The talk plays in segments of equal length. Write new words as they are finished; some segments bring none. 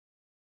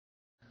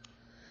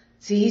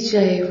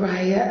DJ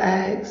Riah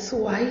X,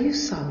 why you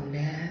so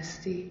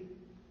nasty?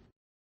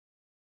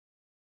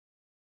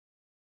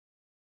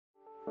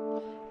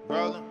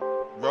 Rolling,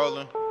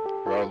 rolling,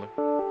 rolling.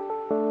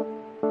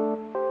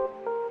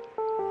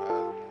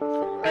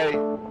 Hey,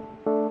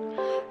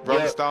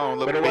 Rolling Stone,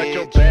 little better watch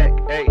your bitch.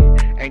 back.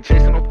 Hey, ain't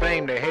chasing no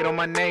fame. They hate on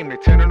my name. They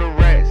turning to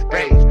rats.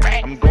 Hey,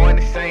 I'm going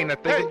insane. I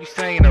think if you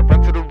sane, I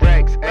run to the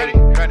racks. Hey,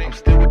 I'm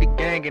still with the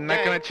gang and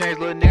not gonna change,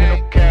 little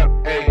nigga, no cap.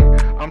 Hey,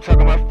 I'm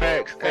talking about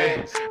facts.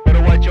 Hey,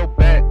 better watch your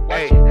back.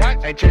 Hey,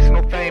 ain't chasing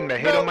no fame. They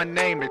hate on my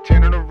name. They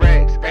turning to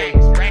racks. Hey,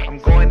 I'm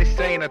going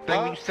insane. I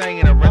think if you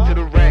sane, I run to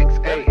the racks.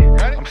 Hey,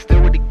 I'm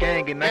still with the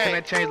gang and not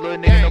gonna change, little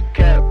nigga, no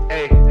cap.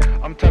 Hey,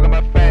 I'm talking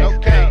about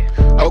facts. Hey.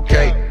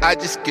 Okay, I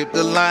just skipped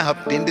the line,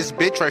 hopped in this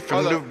bitch right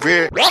from the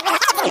rear.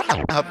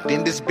 Hopped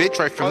in this bitch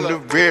right from the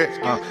rear.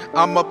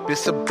 I'm up,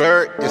 it's a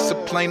bird, it's a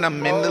plane,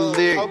 I'm in the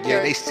lyric.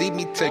 Yeah, they see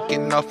me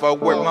taking off, I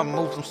work my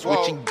moves, I'm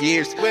switching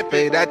gears. But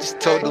I just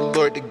told the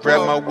Lord to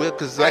grab my wheel,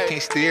 cause I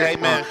can't steer.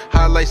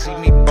 Highlights see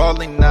me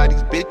balling, now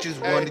these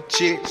bitches wanna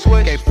cheer.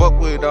 Can't fuck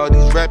with all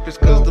these rappers,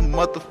 cause the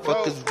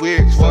motherfuckers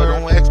weird. So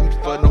don't ask me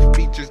for no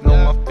features,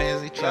 know my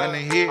fans ain't trying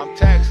to hear.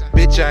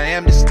 Bitch, I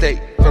am the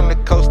state, from the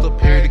coast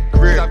up here to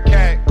grip.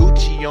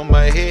 Gucci on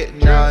my head,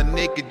 now a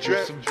nigga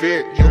drip some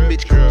beer. Yo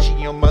bitch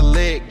Gucci on my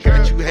leg,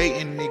 got you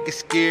hating niggas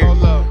scared.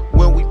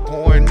 When we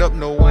pouring up,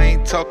 no I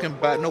ain't talking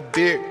about no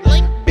beer.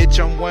 Bitch,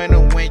 I'm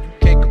winning when you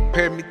can't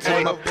compare me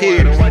to my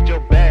peers. Better watch your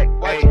back.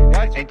 Hey,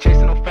 ain't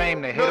chasing no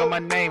fame. They hate on my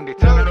name. They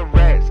turning to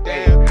rats.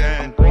 Hey,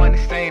 I'm going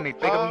insane. They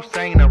think I'm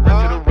insane. I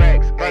run to the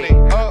racks. Hey,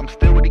 I'm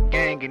still with the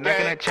gang and not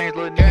gonna change,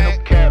 little nigga,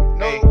 no cap.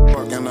 Hey,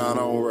 Fucking out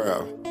on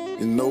rap.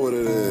 You know what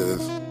it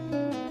is.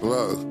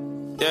 Look.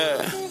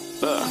 Yeah,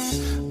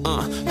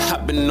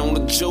 I've been on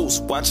the juice,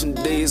 watching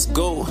days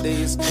go.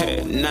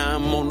 Hey, now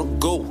I'm on the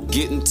go,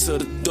 getting to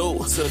the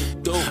door.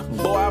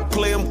 Boy, I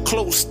play them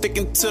close,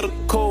 sticking to the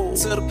code.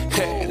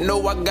 Hey,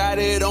 know I got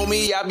it on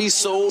me, I be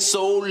so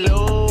low. You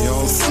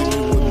don't see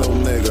me with no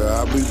nigga,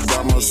 I be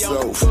by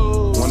myself.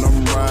 When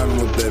I'm riding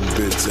with that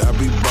bitch, I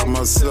be by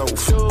myself.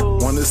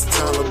 When it's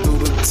time to do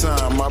the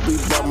time, I be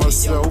by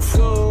myself.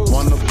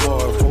 When the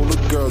boy full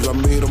of girls, I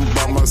meet them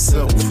by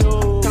myself. You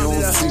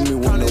don't see me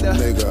with no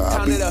nigga,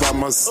 I be by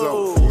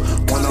myself.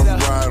 When I'm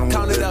riding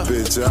with that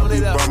bitch, I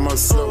be by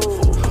myself.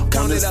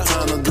 When it's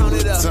time to do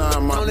the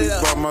time, I be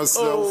by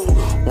myself.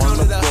 When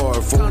the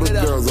boy full of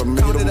girls, I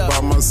meet them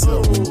by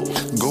myself.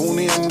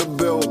 Goonie in the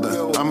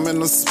building, I'm in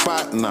the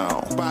spot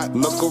now.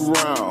 Look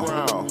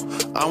around,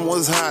 I'm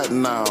what's hot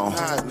now.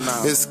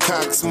 It's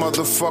Cox,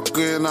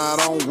 motherfucker, and I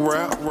don't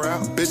rap.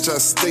 Bitch, I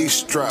stay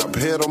strapped,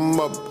 hit 'em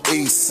up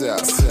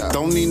ASAP.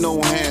 Don't need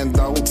no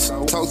handouts,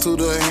 talk to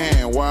the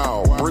hand,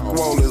 wow. Brick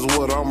wall is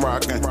what I'm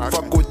rocking.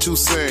 Fuck what you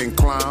saying,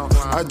 clown.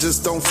 I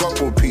just don't fuck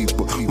with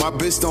people. My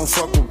bitch don't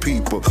fuck with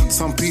people.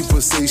 Some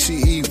people say she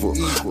evil,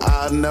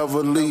 I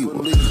never leave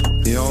her.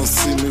 You don't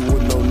see me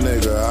with no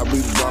nigga, I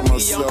be by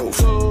myself.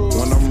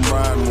 When I'm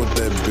riding with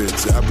that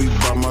bitch, I be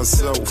by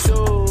myself.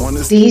 When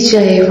it's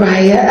DJ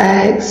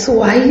Riah X,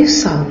 why you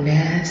so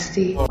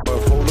nasty?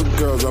 for the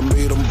girls, I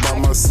meet them by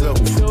myself.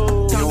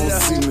 You don't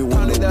see me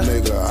with no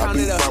nigga, I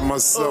be by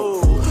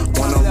myself.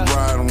 When I'm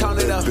riding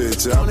with that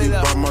bitch, I be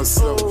by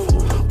myself.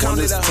 When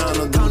it's time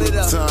to do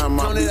the time,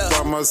 I be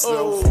by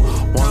myself.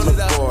 When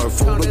the boy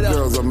full of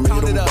girls, I meet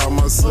them by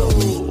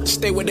myself.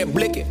 Stay with that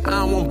blickin', I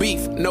don't want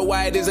beef. Know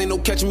why it is, ain't no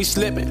catching me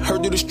slipping.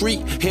 Heard through the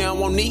street, here I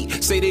won't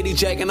need. Say that he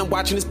jacking, I'm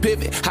watching his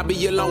pivot. I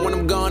be alone when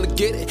I'm gonna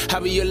get it. I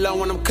be alone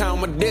when I'm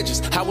counting my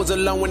digits. I was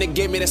alone when they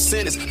gave me that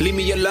sentence. Leave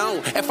me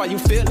alone, F how you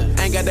feelin'.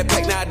 Ain't got that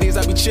pack nowadays,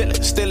 I be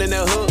chillin'. Still in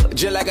the hood,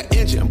 just like an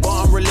engine. Boy,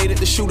 I'm related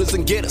to shooters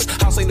and getters.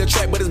 House ain't the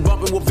track, but it's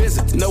bumpin' with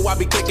visits. Know I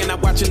be clicking, I'm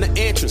watching the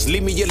entrance.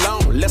 Leave me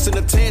alone, lessen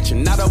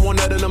attention. Not I want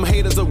none of them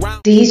haters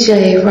around.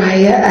 DJ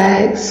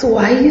Riah X,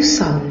 why you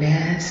so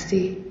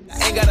nasty?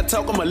 I ain't gotta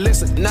talk, I'ma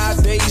listen.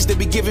 Nowadays, they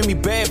be giving me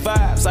bad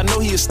vibes. I know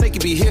he a snake, he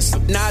be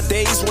hissing.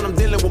 Nowadays, when I'm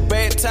dealing with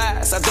bad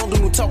ties, I don't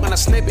do no talking, I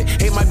snip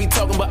it. He might be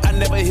talking, but I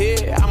never hear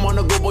it. I'm on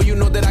the go, boy, you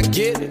know that I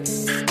get it.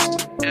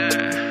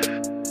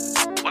 Yeah.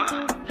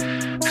 Wow.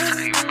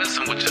 I ain't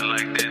messing with you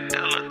like that.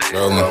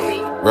 Rolling,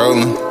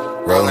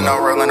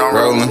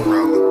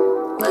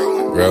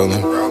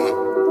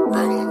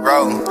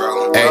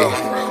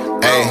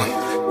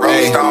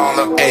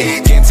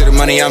 Hey, getting to the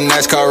money, I'm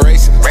NASCAR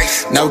racing.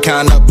 Now we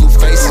counting up blue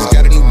faces.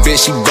 Got a new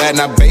bitch, she bad,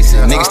 not basic.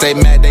 Niggas stay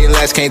mad, they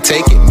last can't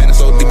take it. Man, I'm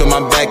so deep in my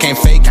back, can't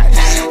fake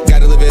it.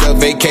 Gotta live it up,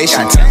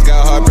 vacation. Times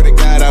got hard, pray to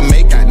God I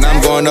make it. Now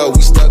I'm going up,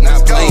 we stuck,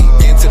 not playing.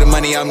 Getting to the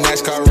money, I'm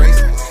NASCAR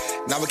racing.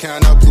 Now we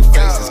counting up blue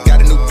faces.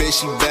 Got a new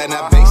bitch, she bad,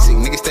 not basic.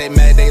 Niggas stay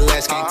mad, they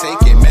last can't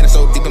take it. Man, I'm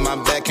so deep in my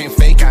back, can't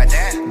fake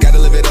it. Gotta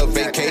live it up,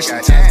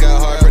 vacation. Times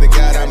got hard, pray to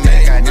God I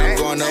make it. Now I'm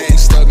going up, we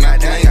stuck, not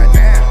playing.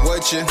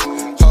 What you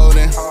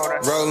holding,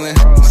 rolling,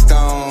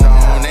 stone.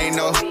 Ain't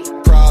no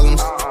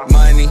problems,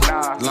 money,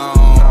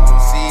 long.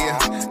 See ya,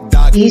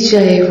 doc.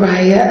 DJ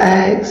Riah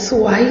X,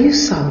 why you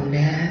so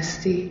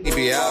nasty?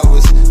 Baby, I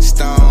was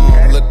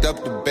stoned. Looked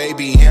up the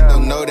baby and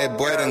don't know that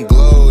boy done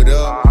glowed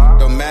up.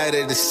 Don't matter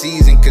of the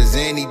season, cause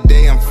any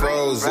day I'm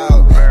froze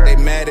up. They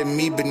mad at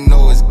me, but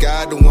no, it's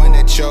God the one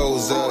that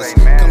chose us.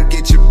 Come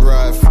get your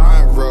bride,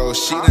 front row,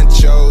 she done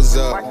chose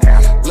up.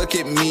 Look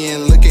at me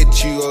and look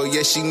at you, oh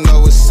yeah, she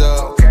know what's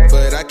up.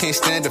 But I can't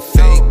stand a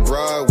fake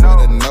broad with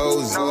a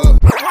nose up.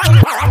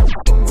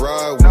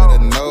 Broad with a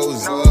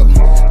nose up.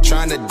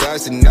 Tryna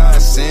dodge the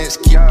nonsense,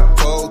 keep the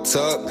pole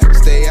tucked.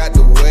 Stay out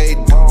the way,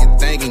 do your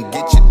thing and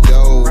get your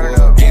dough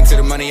up. Getting to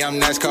the money, I'm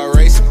NASCAR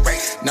racing.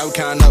 Now we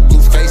counting up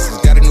blue faces.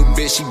 Got a new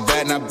bitch, she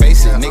bad, not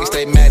basic. Niggas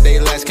stay mad, they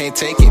last, can't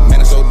take it. Man,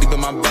 I'm so deep in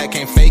my back,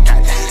 can't fake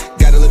it.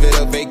 Gotta live it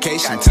up,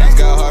 vacation. Times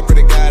got hard,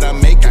 pray to God I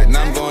make it.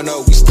 Now I'm going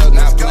up, we stuck,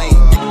 not playing.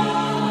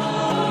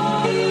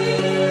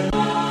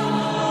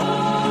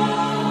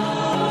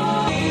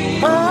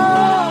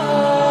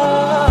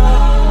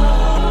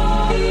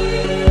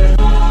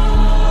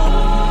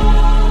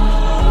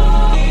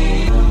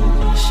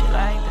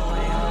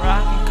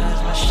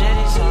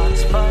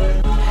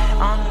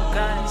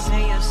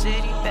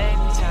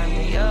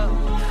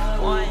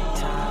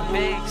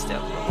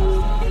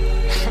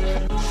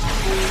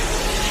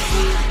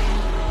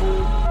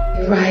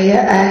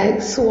 Riah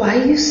X, why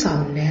you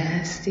so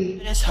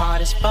nasty? It's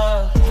hard as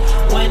fuck.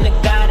 When the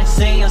goddess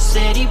in your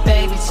city,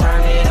 baby,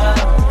 turn it up.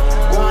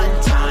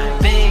 One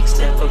time, big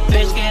step, a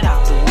bitch, get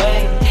out the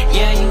way.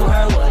 Yeah, you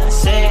heard what I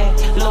said.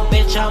 Little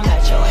bitch, I'm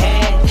at your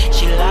head.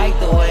 She like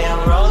the way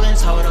I'm rolling,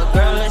 told her,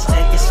 girl, let's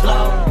take it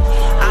slow.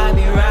 I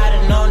be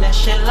riding on that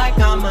shit like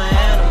I'm an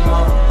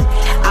animal.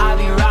 I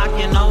be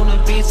rocking on the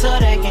beat till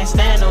they can't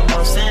stand no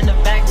more. Send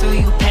it back to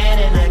you,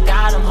 panning. I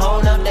got them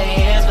holding up their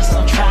hands, but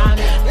some trying.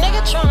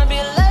 Nigga tryna be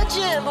a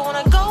legend, but when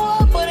I go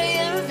up with the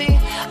envy,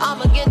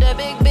 I'ma get that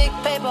big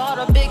paper, all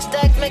the big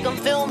stacks, make them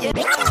feel me.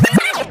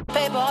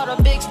 Paper, all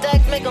the big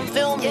stacks, make them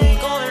feel me.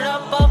 Going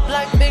up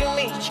like Big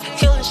Meech,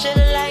 killing shit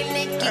like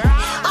Nicki.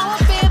 I'ma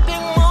be a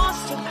big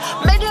monster,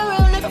 make the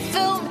real nigga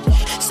feel me.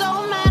 So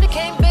mad it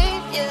can't be,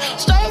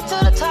 straight to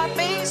the top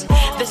east.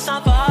 This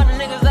song for all the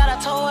niggas that I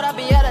told I'd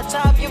be at the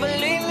top, you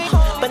believe me?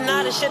 But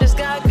now this shit is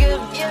God given,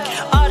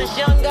 all this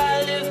young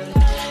guy living.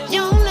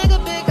 Young nigga,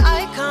 big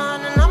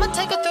icon, and I'ma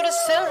take her through the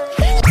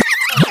ceiling.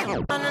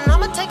 And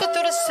I'ma take her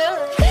through the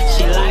ceiling.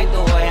 She like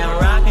the way I'm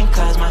rocking,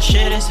 cause my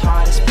shit is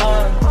hard as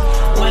fuck.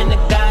 When the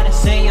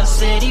goddess in your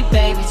city,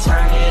 baby,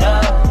 turn it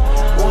up.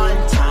 One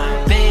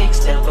time, big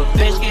step, a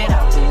bitch, get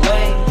out the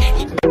way.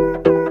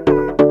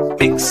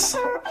 Mix.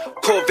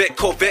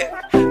 Corvette.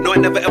 No, I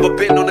never ever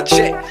been on a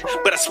jet,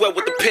 but I swear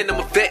with the pen I'm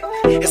a vet.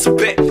 It's a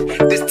bet.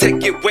 This tech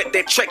get wet,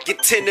 that track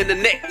get 10 in the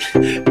neck.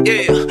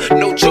 Yeah,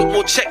 no joke,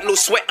 more check, no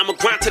sweat. I'ma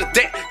grind to the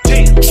deck.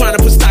 Damn. Trying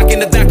to put stock in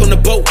the dock on the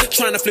boat.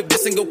 Trying to flip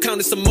this and go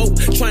count it some more.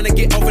 Trying to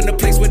get off in the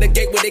place where the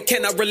gate where they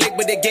cannot relate,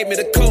 but they gave me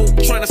the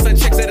code. Trying to sign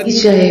checks at a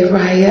DJ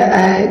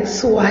Riah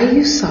X, why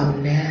you so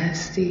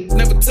nasty?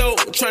 Never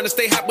told. Trying to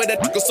stay hot, but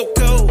that nigga so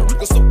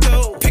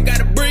cold. Pick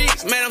out a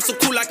breeze, man, I'm so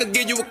cool I could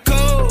give you a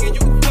code.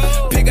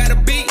 Pick out a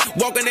beat,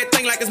 walking that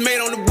thing like it's made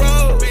on the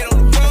road.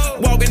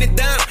 Walking it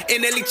down,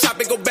 and then chop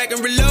it, go back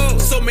and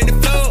reload. So many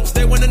flows,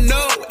 they wanna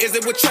know, is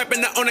it with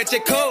trapping on that J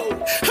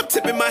code? I'm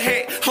tipping my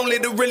hat, only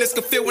the realest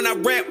can feel when I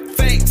rap.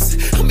 Thanks,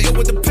 I'm ill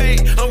with the pain.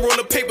 I'm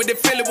rolling paper, then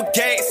fill it with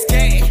gas.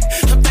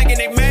 I'm thinking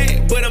they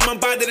mad, but I'm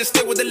unbothered and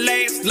still with the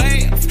last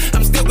laugh.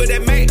 I'm still good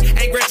at mate,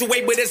 ain't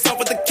graduate, but it's off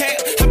with the cap.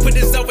 I put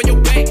this over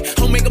your bank,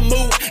 home make a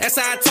move, that's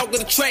how I talk to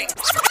the track.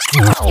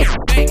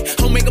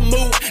 Home make a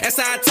move, that's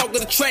how I talk to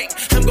the track.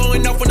 I'm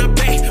going off when I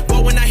bang,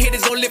 but when I hit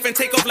it's gon' lift and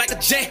take off like a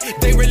jet.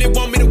 They really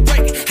want me to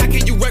wreck. How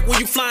can you wreck when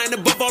you flying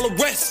above all the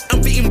rest?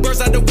 I'm beating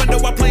birds out the window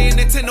while playing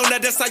Nintendo. Now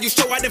that's how you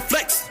show I didn't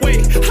flex. Wait,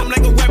 I'm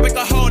like a rap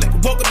alcoholic.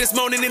 Woke up this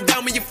morning and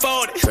down when you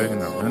fought it.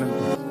 Begging up,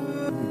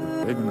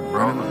 running.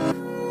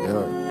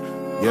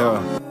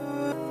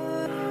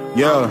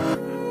 Yeah.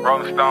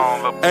 Rolling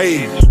Stone, little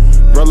Hey,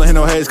 rolling in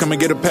no heads, come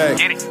and get a pack.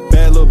 Get it.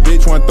 Bad little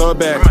bitch, one throw it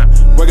back.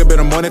 Wake up in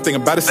the morning,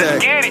 thinking about a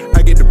sack. get it.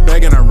 I get the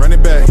bag and I run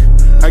it back.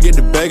 I get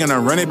the bag and I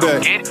run it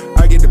back. get it.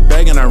 I get the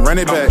bag and I run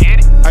it back. get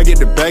it. I get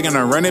the bag and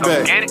I run it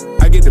back. get it.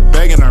 I get the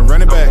bag and I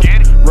run it back.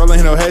 get it. Rolling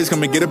in no heads,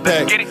 come and get a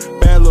pack. get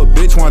it. Bad little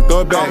bitch, one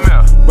throw it back.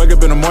 Come here. Wake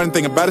up in the morning,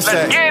 thinking about a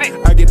sack. get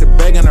it. I get the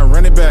bag and I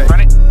run it back.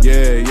 Run it.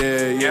 Yeah.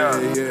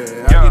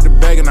 Yeah. I get the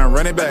bag and I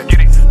run it back.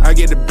 Get it. I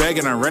get the bag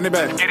and I run it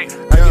back. Get it.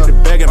 I get the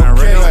bag and I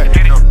run it back.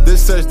 Get it.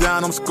 This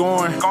touchdown, I'm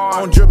scoring. I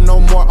don't drip no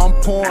more, I'm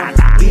pouring.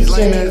 These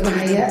lame ass DJ niggas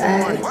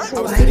Riah boring. X,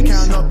 I was why sitting you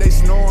counting so up, they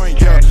snoring.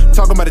 Yeah,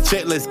 talking about a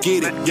check, let's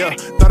get it. Yeah,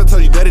 thought I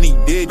told you better than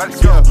he did.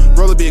 Yeah,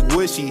 roll a big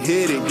wood, she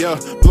hit it. Yeah,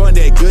 blowing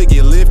that good,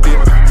 get lifted.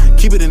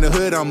 Keep it in the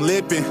hood, I'm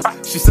lipping.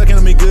 She sucking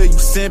on me good, you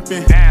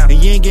simping. And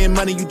you ain't getting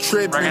money, you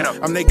tripping. Bring it up.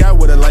 I'm that guy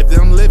with a life that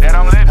I'm living. That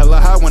I'm living. Hella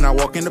high when I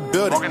walk in the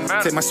building. Walk in the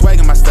building. Take my swag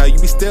and my style, you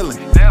be stealing.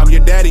 I'm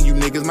your daddy, you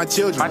niggas my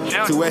children. My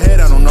children. Two ahead,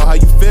 I don't know how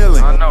you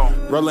feeling. I know.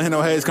 Rolling in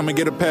no heads, come and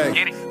get a pack.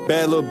 Get it.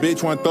 Bad little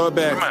bitch, one throw it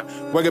back.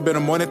 Come Wake up in the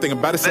morning, thinking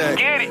about a sack.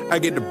 get it. I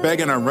get the bag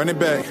and I run it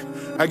back.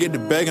 I get the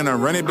bag and I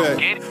run it back.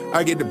 get it.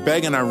 I get the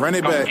bag and I run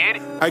it back. get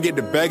it. I get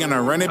the bag and I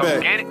run it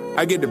back. get it.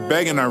 I get the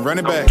bag and I run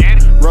it back.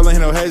 get it. Rolling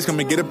in no heads, come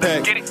and get a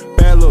pack. Get it.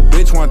 Bad little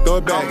bitch, one throw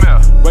it back.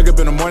 Come here. Wake up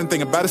in the morning,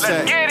 thinking about a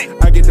sack. get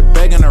it. I get the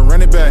bag and I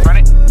run it back.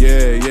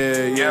 Yeah.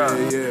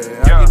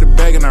 I get the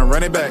bag and I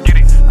run it back.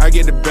 I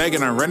get the bag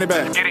and I run it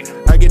back.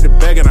 I get the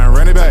bag and I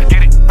run it back.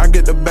 I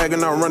get the bag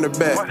and I run it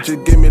back.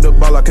 Just give me the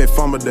ball, I can't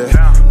fumble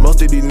that.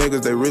 Most of these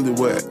niggas, they really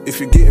wet. If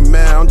you getting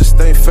mad, I'm just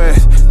staying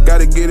fast.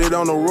 Gotta get it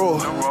on the roll.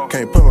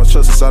 Can't put my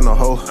trust inside no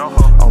hole.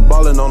 I'm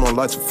ballin' on no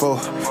lights of four.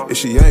 If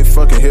she ain't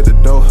fucking hit the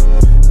door.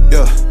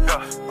 Yeah,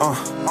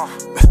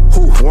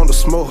 who want the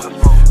smoke?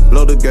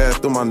 Blow the gas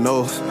through my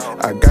nose.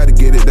 I gotta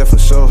get it there for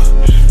sure.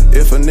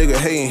 If a nigga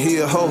hatin', he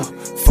a hoe.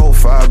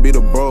 4-5 be the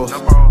bros.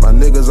 My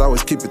niggas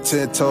always keep it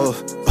 10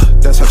 toes.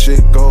 That's how shit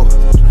go.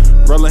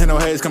 Rollin' hit no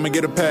haze, come and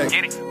get a pack.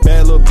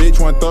 Bad little bitch,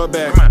 wanna throw it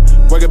back.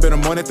 Wake up in the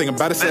morning, think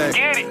about a sack.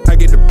 I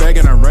get the bag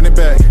and I run it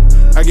back.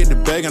 I get the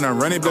bag and I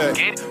run it back.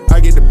 I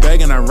get the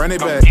bag and I run it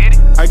back.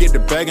 I get the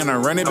bag and I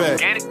run it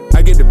back.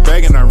 I get the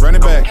bag and I run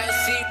it back.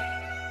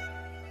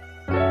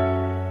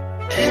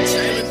 Hey,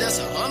 Jalen, that's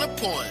 100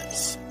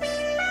 points.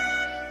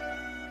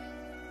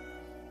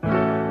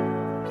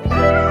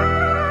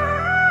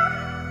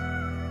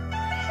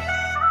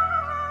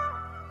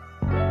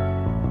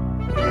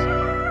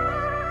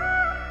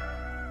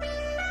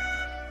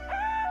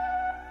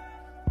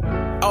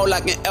 All I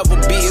can ever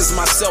be is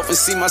myself and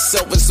see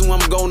myself as who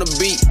I'm gonna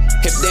be.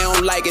 If they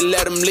don't like it,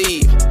 let them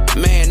leave.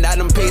 Man, I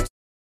done paid.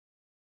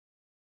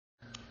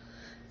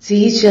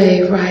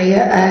 DJ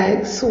Riah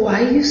X,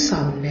 why you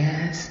so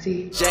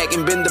nasty? Jack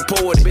and been the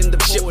poet, been the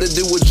ship to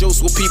do with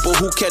jokes with people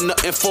who care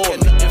nothing for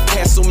me.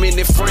 Had so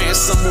many friends,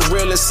 some were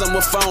real and some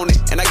were phony.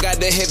 And I got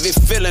that heavy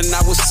feeling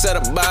I was set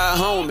up by a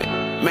homie.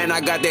 Man,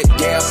 I got that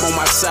gap on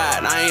my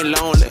side, I ain't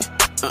lonely.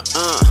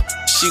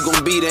 She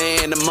gon' be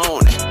there in the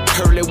morning.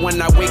 Early when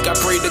I wake, I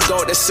pray to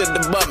God that sit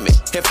above me.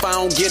 If I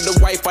don't get the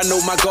wife, I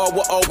know my God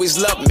will always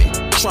love me.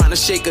 Tryna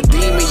shake a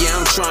demon, yeah,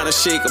 I'm tryna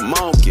shake a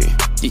monkey.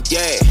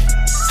 Yeah.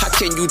 How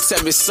can you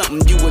tell me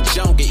something you a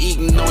junkie,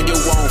 eating on your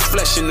own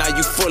flesh and now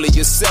you full of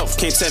yourself?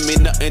 Can't tell me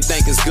nothing,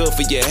 think it's good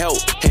for your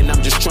health. And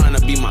I'm just trying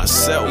to be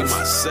myself.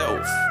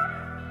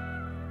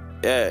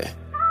 Yeah,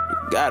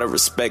 you gotta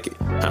respect it.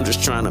 I'm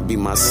just trying to be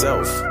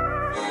myself.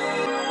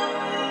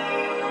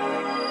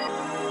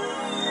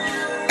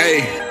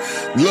 Hey,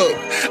 look,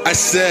 I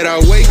said I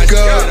wake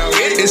up.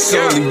 It's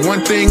only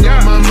one thing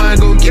on my mind,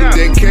 go get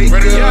that cake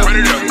up.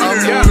 I'm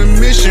on a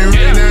mission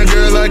right now,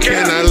 girl, I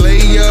cannot lay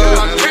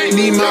up.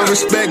 Need my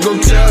respect, go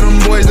tell them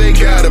boys they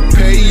gotta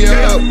pay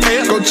up.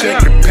 Go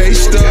check the pay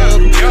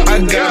stub,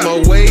 I got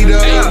my weight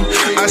up.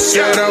 I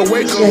said I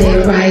wake up.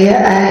 DJ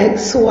Riah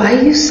X, why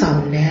you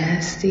so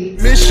nasty?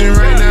 Mission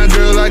right now,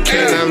 girl, I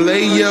cannot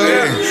lay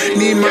up.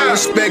 Need my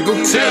respect, go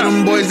tell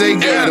them boys they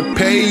gotta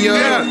pay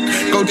up.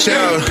 Go check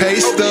the pay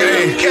stub,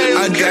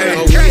 I got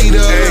my weight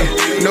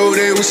up. Know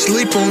they would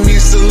sleep on me,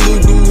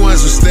 salute the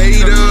ones who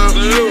stayed up.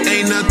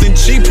 Ain't nothing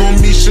cheap on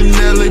me,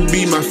 Chanel, it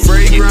be my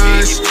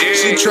fragrance.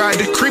 She tried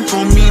to creep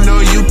on me, no,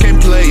 you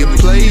can't play a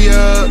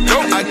player.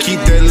 I keep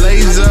that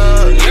laser,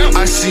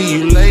 I see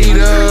you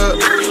later.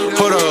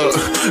 Hold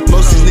up,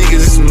 most of these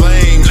niggas is some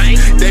lames.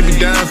 They be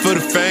dying for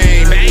the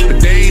fame, but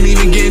they ain't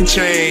even getting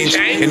changed.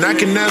 And I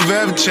can never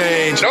ever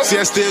change. See,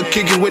 I still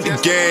kick it with the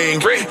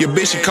gang. Your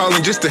bitch, she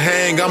calling just to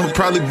hang. I'ma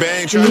probably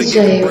bang, trying to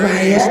get the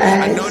brains.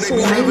 I know they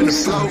be loving the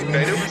flow,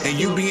 and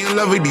you be in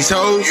love with these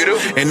hoes,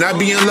 and I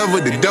be in love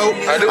with the dope.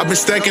 I've been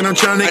stacking, I'm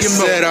trying to get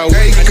more. I said I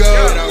wake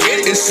up,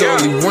 it's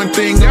only one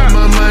thing on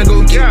my mind,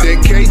 go get that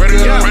cake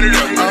up.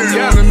 I'm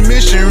on a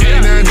mission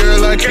right now,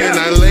 girl, I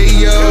cannot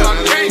lay up.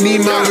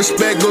 Need my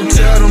respect, go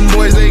tell them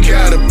boys they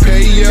gotta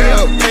pay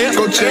up.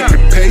 Go check the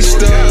pay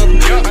stub.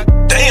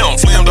 Damn,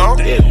 Slim Dog.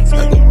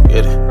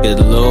 Get it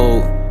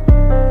low.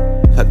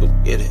 I go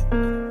get it.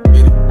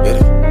 Get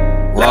it.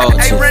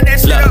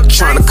 Look,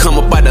 trying to come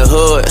up out the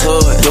hood,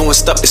 doing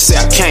stuff they say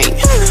I can't.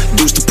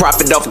 Used to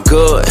profit off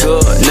good.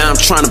 Now I'm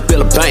trying to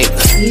build a bank.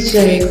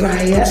 DJ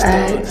Riah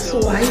X,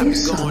 why you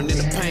so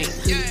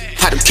nasty?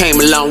 I done came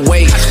a long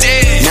way.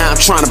 Now I'm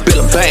trying to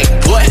build a bank.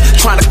 What?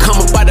 Trying to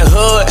come up out the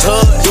hood,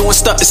 doing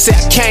stuff they say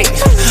I can't.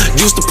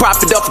 Used to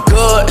profit off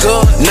good.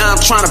 Now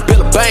I'm trying to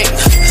build a bank.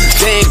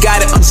 They ain't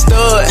got it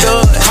understood.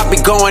 I be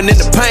going in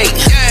the paint.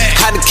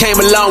 I done came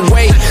a long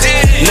way.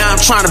 Now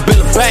I'm trying to build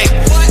a bank.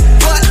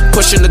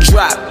 Pushing the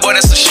drop, boy,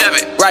 that's a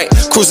Chevy. Right,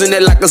 cruising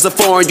it like it's a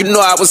foreign, you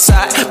know I was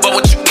hot. But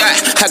what you got?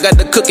 I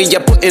got the cookie, yeah,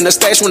 put in the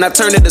stash when I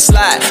turned it to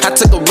slide. I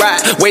took a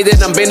ride, way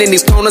that I'm bending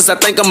these corners, I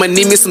think I'ma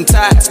need me some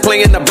ties.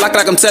 Playing the block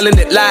like I'm telling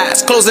it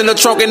lies. Closing the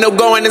trunk and no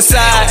going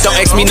inside. Don't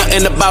ask me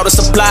nothing about a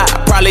supply.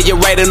 Probably you're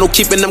right and no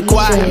keeping them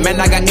quiet. Man,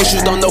 I got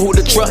issues, don't know who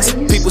to trust.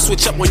 People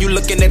switch up when you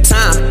looking at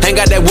time. Ain't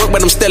got that work,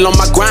 but I'm still on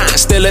my grind.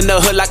 Still in the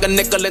hood like a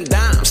nickel and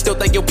dime. Still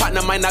think your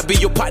partner might not be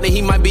your partner,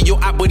 he might be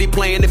your op, but he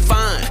playing it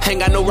fine.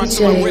 Ain't got no run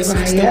to my wrist.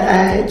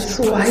 Riah X,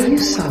 why you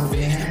so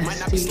Might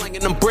not be nasty?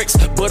 slinging them bricks,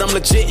 but I'm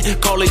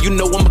legit. Call it, you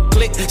know I'm a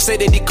click. Say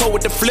that he cold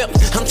with the flip.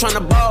 I'm trying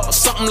to ball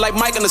something like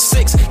Mike in the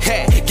 6.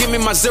 Hey, give me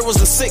my zeros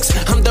and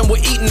 6. I'm done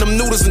with eating them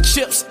noodles and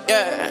chips.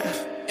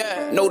 Yeah.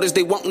 Notice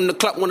they wantin' the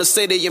clock, wanna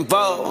say they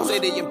involved.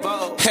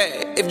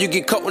 Hey, if you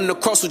get caught in the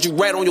cross, would you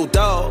rat on your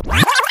dog?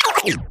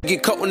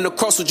 Get caught in the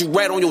cross with you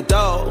rat on your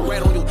dog.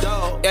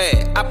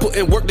 Yeah, I put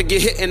in work to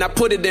get hit and I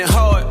put it in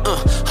hard.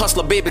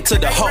 Hustler baby to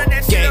the heart.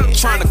 Yeah,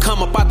 trying to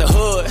come up out the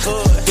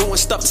hood. Doing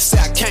stuff to say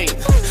I can't.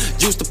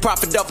 Used to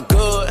profit off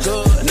good.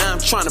 Now I'm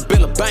trying to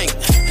build a bank.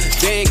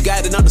 They ain't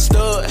got it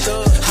understood.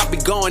 I be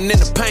going in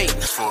the paint.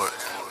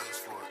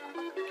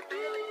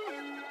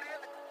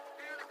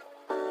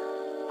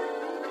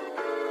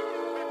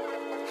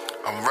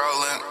 I'm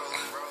rolling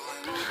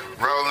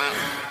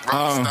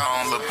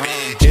stone, little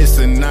bitch. It's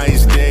a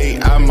nice day,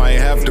 I might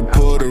have to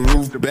pull the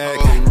roof back.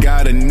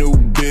 Got a new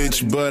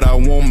bitch, but I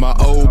want my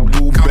old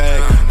boo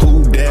back.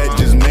 Who that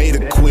just made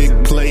a quick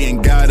play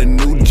and got a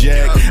new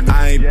jack?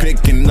 I ain't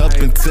picking up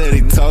until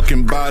they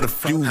talking about a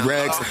few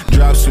racks.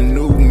 Drop some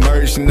new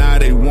merch, now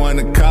they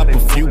wanna cop a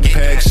few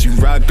packs. She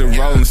rocked the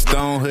Rolling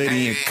Stone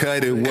hoodie and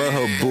cut it where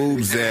her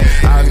boobs at.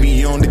 I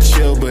be on the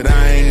chill, but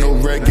I ain't no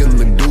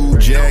regular dude,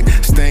 Jack.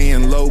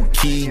 Staying low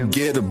key,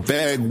 get a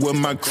bag where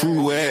my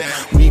crew at.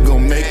 We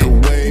gon' make a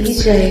wave.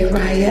 DJ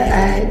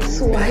Riah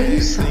X, why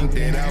you so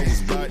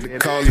nasty?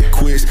 Call it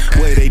quits,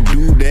 where they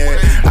do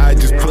that. I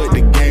just put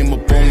the game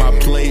up on my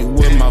plate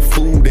where my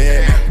food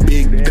at.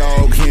 Big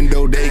dog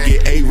Hendo, they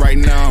get 8 right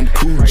now, I'm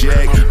cool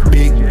Jack.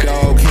 Big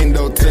dog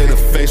Hendo to the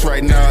face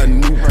right now, a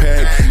new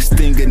pack.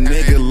 Sting a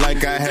nigga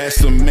like I had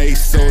some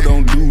mace, so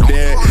don't do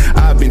that.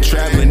 I've been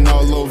traveling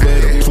all over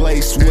the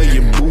place, where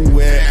your boo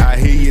at? I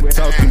hear you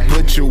talking,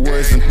 put your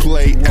words in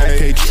play.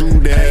 Okay, true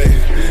that.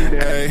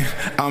 Hey,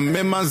 I'm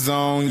in my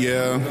zone,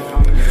 yeah.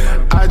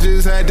 I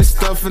just had to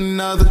stuff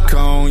another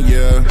cone,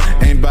 yeah.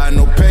 Ain't buy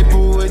no paper,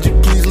 would you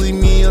please leave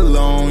me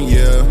alone,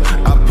 yeah.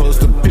 I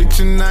post a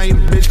picture, now your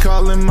bitch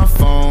calling my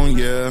phone,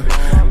 yeah.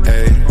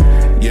 Hey,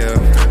 yeah,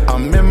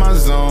 I'm in my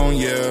zone,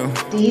 yeah.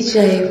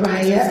 DJ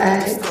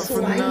Riah X,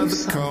 why you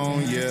so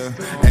cone, yeah.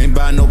 Ain't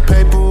buy no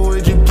paper,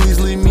 would you please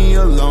leave me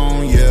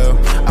alone, yeah.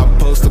 I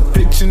post a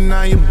picture,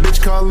 now your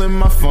bitch calling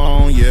my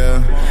phone,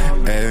 yeah.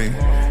 Hey,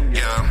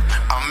 yeah,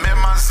 I'm in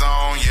my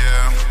zone,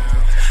 yeah.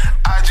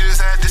 I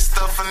just had to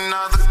stuff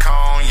another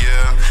cone,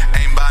 yeah.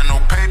 Ain't buy no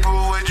paper,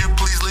 would you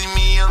please leave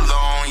me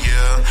alone,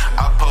 yeah.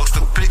 I post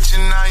a picture,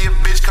 now your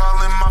bitch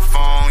calling my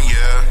phone,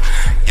 yeah.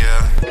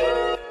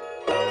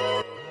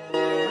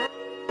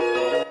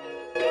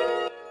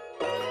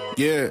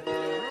 Yeah,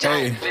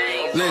 hey,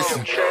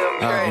 listen,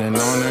 I've been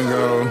on the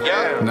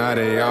go, now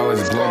they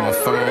always blow my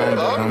phone,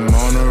 but I'm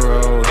on the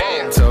road,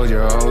 told you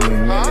only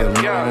me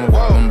alone,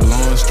 while I'm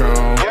blowing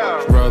strong,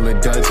 roll a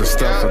Dutch and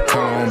stuff a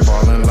cone,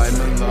 ballin' like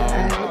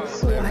Malone.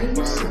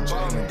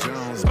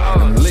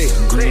 I'm lit,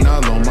 green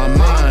all on my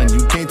mind,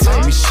 you can't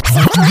tell me shit.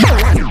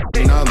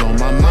 Green all on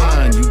my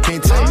mind, you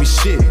can't tell me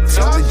shit.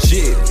 So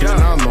legit,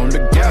 been all on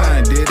the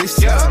grind, did it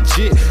so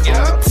legit.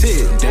 On the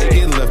tip, they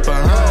get left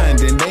behind,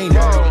 and they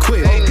never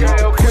quit.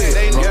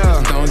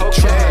 Yeah, on the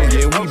track,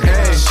 yeah, we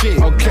bad shit.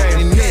 Okay,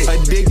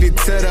 addicted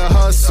to the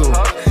hustle.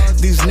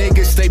 These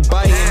niggas stay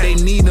biting, they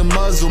need a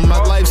muzzle. My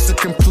life's a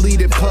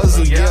completed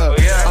puzzle, yeah.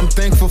 I'm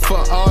thankful for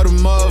all the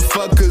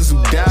motherfuckers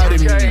who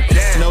doubted me.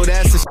 No,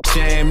 that's a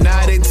shame.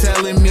 Now they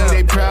telling me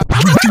they proud.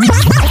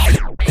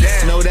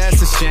 No,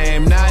 that's a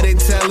shame. Now they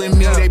telling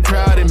me they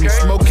proud of me.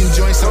 Smoking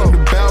joints on the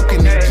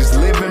balcony, just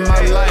living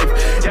my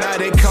life. Now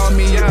they call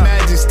me your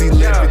majesty.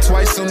 Living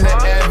twice on the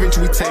average.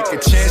 We take a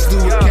chance, do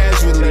it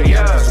casually.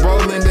 I'm just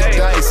rolling the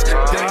dice.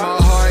 Then my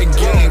heart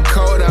getting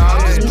colder.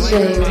 I'm just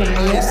DJ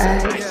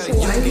Riah X,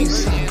 why you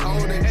so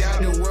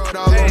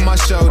all on my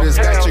shoulders,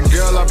 got your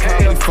girl, I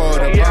probably fold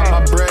her. Buy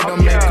my bread,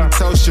 don't make them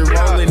toast you.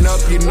 Rolling up,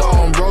 you know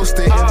I'm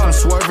roasted. If I'm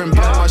swerving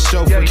by my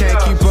chauffeur, can't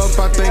keep up,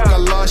 I think I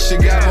lost you.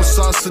 Got more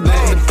sauce than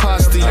the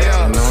pasta,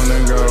 yeah. I'm on the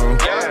go,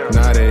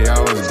 now they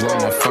always blow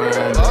my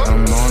phone.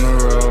 I'm on the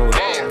road,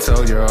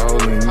 told you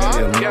only me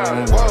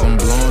alone. While I'm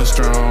blowing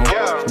strong,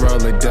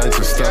 roll a Dutch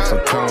and stuff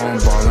a cone,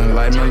 ballin'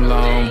 like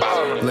Malone.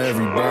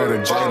 Larry Bird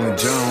or Jalen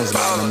Jones,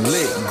 now I'm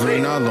lit,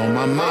 green all on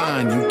my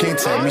mind. You can't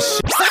tell me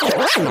shit.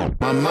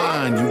 My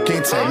mind, you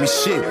can't tell me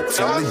shit.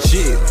 So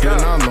legit,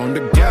 been all on the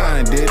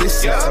grind, did it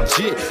so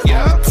legit.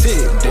 On the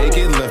tip, they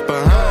get left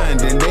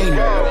behind and they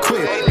never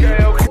quit.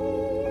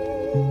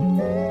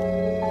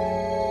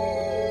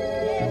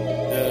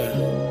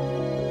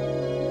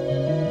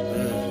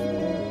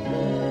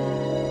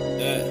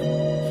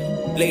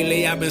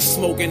 Lately I've been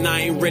smoking,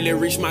 I ain't really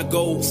reached my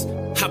goals.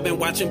 I've been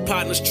watching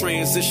partners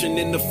transition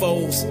into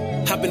foes.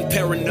 I've been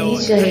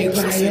paranoid. DJ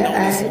Riah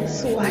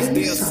X, why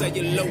you so say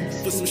you low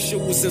for some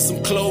shoes and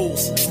some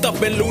clothes. Stuff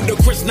been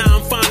ludicrous, now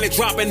I'm finally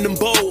dropping them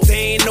bowls.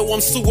 They ain't know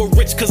I'm super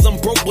rich cause I'm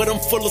broke, but I'm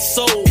full of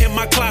soul. In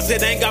my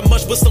closet ain't got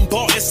much but some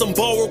bought and some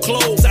borrowed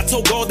clothes. I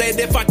told God that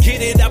if I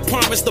get it, I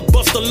promise to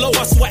bust the low.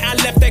 I swear I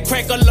left that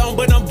crack alone,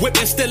 but I'm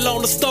whipping still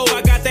on the stove.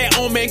 I got that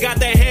on man, got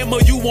that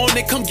hammer, you want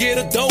it, come get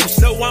a dose.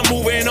 No, I'm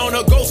moving on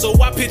a ghost. so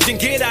I pitch and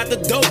get out the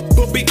door.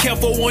 But be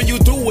careful when you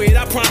do it,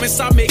 I promise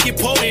I'll make it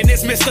potent.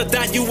 It's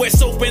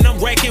Mr.US Open, I'm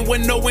racking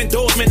with no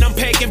endorsement. I'm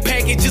packing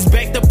packages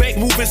back to back,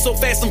 moving so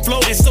fast I'm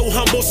floating. So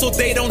humble so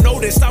they don't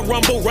notice, I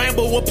rumble,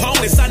 ramble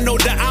opponents. I know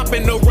the op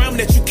in the realm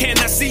that you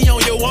cannot see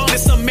on your own.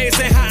 It's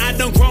amazing how I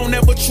done grown,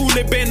 never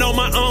truly been on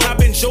my own. I've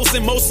been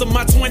josing most of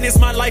my 20s,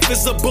 my life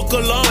is a book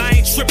alone. I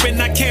ain't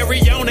tripping, I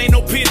carry on, ain't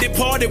no pity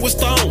party with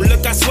stone.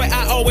 Look, I swear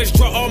I always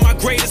draw all my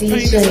greatest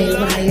pains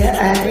alone. DJ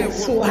Riah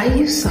X, why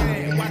you so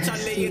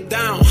nasty?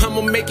 Down,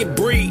 I'ma make it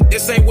breathe.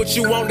 This ain't what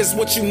you want, this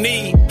what you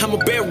need. I'm a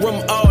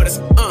bedroom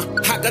artist,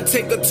 I can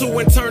take a 2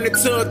 and turn it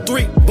to a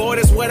 3. Boy,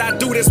 that's what I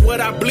do, that's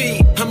what I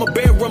bleed. I'm a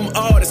bedroom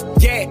artist,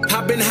 yeah.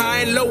 I've been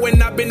high and low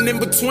and I've been in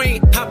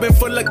between. I've been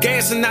full of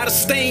gas and out of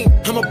steam.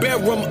 I'm a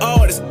bedroom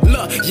artist,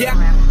 look, yeah.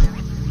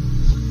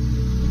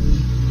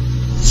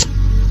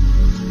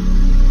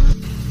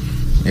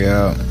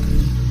 Yeah.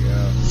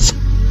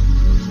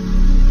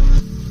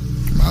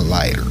 My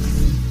lighter.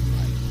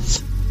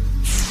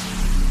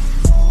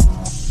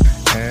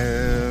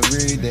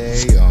 Every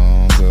day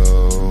on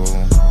go.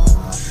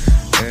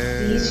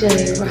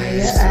 DJ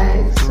Riah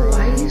X,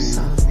 why you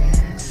so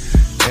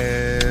nasty?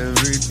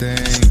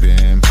 Everything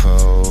been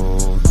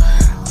pulled.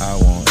 I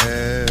want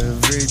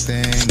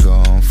everything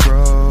on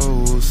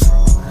froze.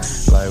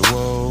 Like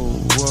whoa,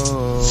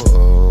 whoa,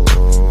 whoa,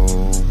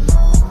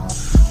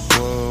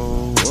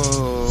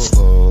 whoa,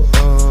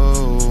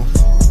 whoa,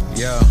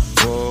 yeah,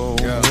 whoa,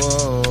 yeah,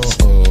 whoa,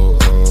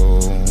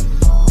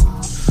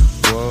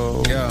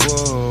 whoa, yeah,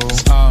 whoa.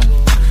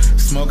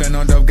 Smoking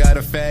on dope, got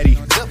a fatty.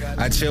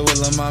 I chill with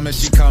lil' mama,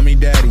 she call me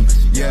daddy.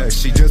 Yeah,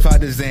 she just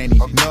popped the Zanny.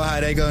 Know how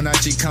they go now,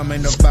 she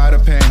coming up out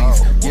of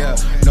panties. Yeah,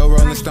 no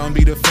Rolling Stone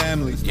be the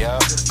family.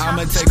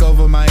 I'ma take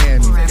over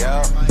Miami.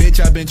 Bitch,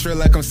 I been trill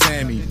like I'm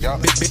Sammy.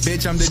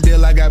 Bitch, I'm the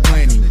deal, I got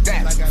plenty.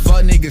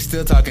 Fuck niggas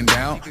still talking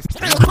down.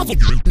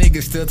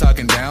 Niggas still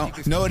talking down.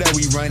 Know that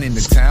we running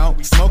the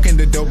town. Smoking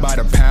the dope by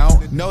the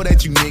pound. Know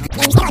that you niggas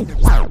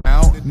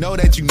know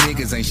that you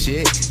niggas ain't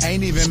shit.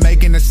 Ain't even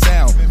making a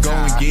sound. Go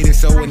and get it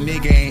so a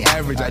nigga ain't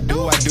average. I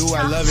do,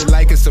 I love it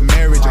like it's a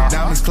marriage. Your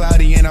diamonds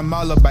cloudy and I'm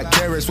all about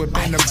carrots.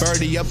 Whipping the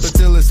birdie up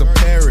until it's a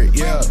parrot,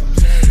 yeah.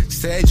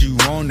 Said you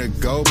wanna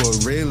go,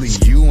 but really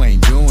you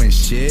ain't doing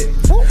shit.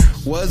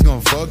 Was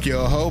gon' fuck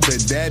your hoe, but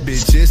that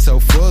bitch is so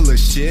full of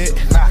shit.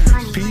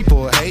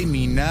 People hate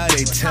me now,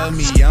 they tell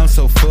me I'm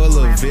so full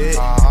of it.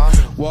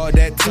 Wall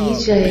that talk,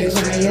 DJ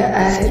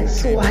Riah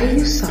X, why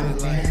you so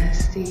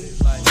nasty?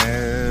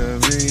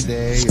 Every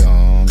day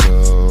on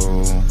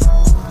go.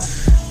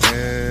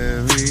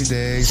 Every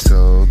day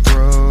so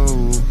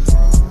throw.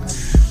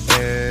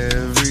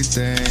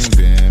 Everything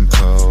been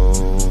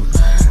pulled.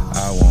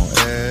 I want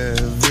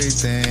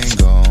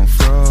everything on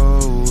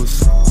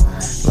froze.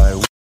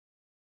 Like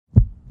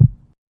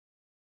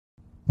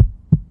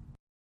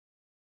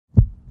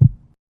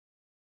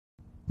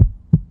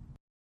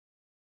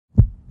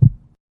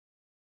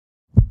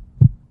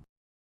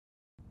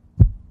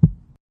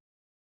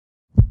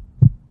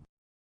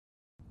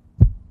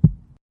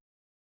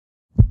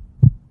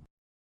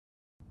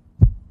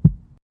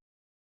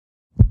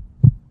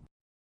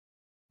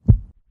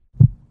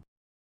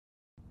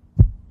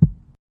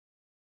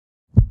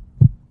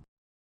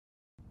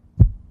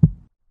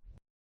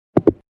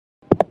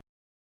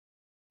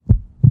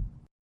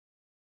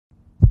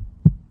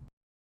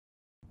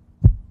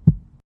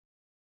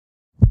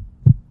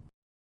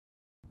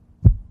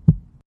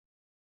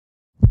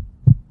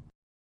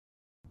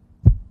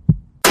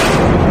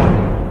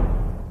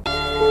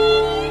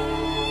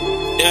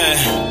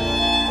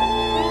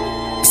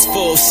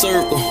full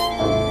circle.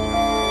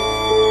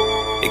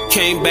 It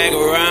came back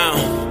around.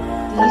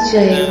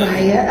 DJ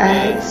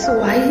Riah X,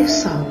 why you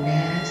so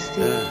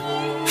nasty?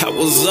 I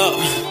was up,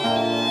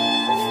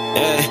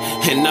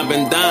 and I've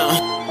been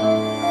down.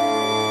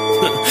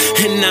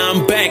 And now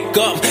I'm back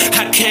up,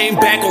 I came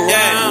back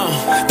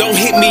around. Don't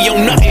hit me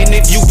on nothing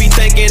if you be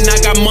thinking I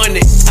got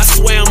money. I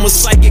swear I'm a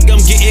psychic, I'm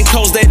getting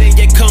calls that ain't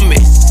yet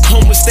coming.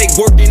 Home mistake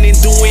working and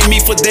doing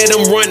me for that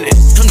I'm running.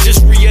 I'm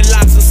just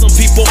realizing some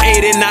people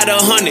 80 not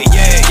 100.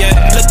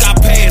 Yeah. Look, I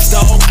passed,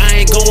 dog.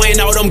 I ain't going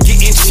out, I'm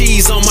getting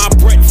cheese on my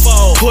breakfast.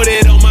 Put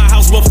it on my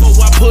house before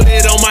I put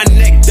it on my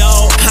neck,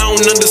 dog. I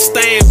don't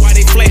understand why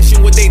they flashing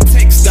with they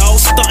text, dog.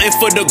 Stunting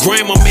for the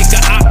gram, I make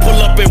a eye pull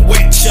up and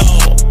wet,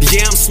 y'all.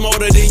 Yeah, I'm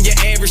smarter than your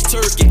average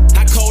turkey.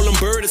 I call them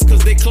birdies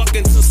cause they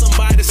clucking till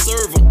somebody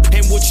serve them.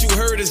 And what you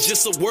heard is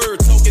just a word,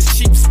 talk is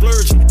cheap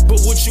splurging. But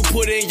what you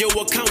put in your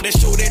account that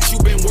show that you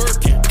been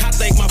working. I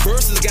think my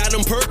verses got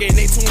them perking,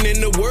 they tune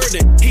in the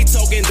wording. He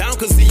talking down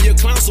cause he a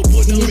clown, so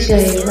put them in the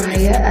DJ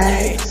Riah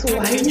X,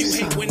 why you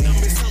so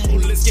nasty?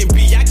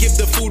 I give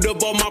the food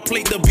up on my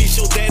plate, the beat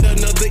show that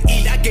another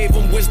eat. I gave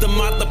them wisdom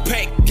out the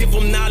pack, give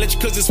them knowledge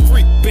cause it's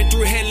free. Been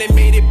through hell and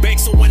made it back,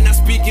 so when I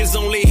speak it's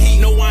only heat.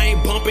 No, I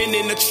ain't bumping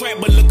in the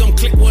trap, but look, I'm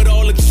click with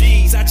all the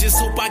G's. I just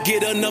hope I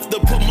get enough to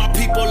put my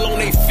people on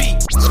their feet.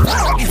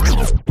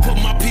 Put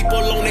my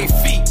people on their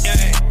feet,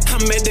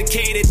 I'm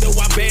medicated, though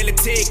I barely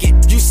take it.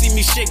 You see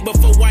me shake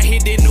before I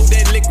hit it, know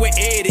that liquid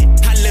added.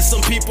 I let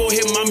some people people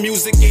hear my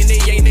music and they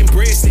ain't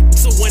embrace it.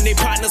 So when they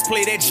partners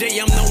play that J,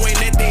 I'm knowing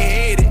that they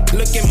hate it.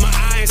 Look in my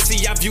eye and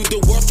see I view the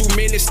world through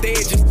many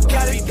stages.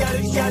 Got it.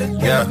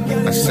 Yeah,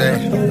 I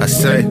say.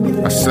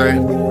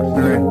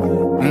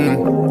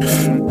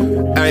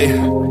 Hey,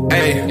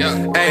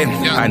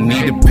 I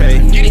need to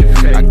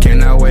pay. I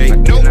cannot wait.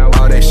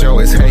 All they show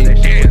is hate.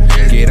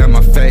 Get out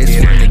my face.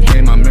 Win the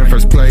game, I'm in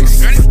first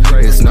place.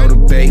 It's no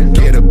debate.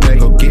 Get a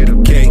bag or get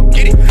a cake.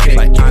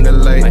 Like on the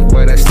lake,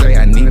 what I say,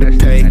 I need to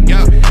pay.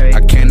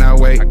 I cannot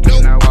wait.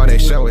 All they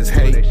show is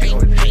hate.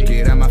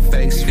 Get out my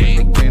face. Win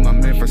the game,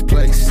 I'm in first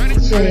place.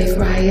 DJ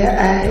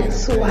Riah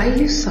X, why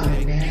you so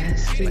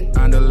nasty?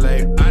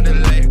 Underlay,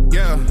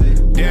 yeah,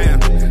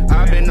 damn.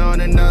 I've been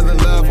on another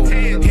level.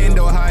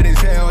 Hendo hot as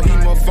hell, he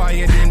more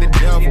fire than the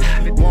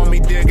devil. Want me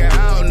digger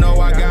out? No,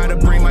 I gotta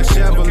bring my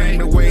shovel. In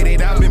the way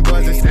that I've been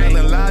buzzing,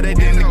 smelling louder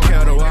than the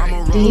kettle.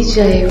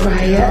 DJ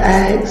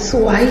Riah X,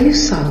 why you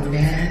so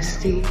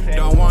nasty?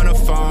 Don't wanna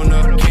phone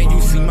up, can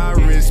you see my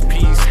wrist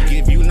piece?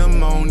 Give you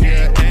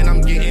pneumonia, and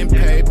I'm getting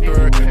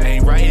paper.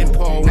 Ain't writing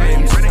poems,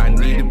 I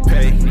need to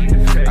pay.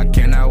 I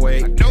cannot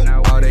wait,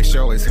 all they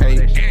show is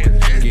hate.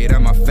 Get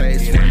out my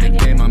face, win the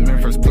game, I'm in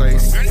first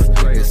place.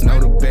 It's no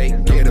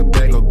debate, get a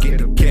bag or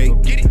get a cake.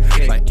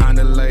 Like on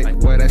the lake,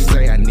 what I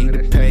say, I need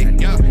to pay.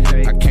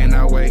 I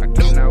cannot wait,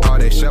 all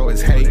they show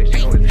is hate.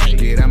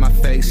 Get out my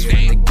face,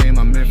 win the game,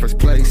 I'm in first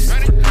place.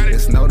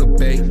 It's no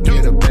debate,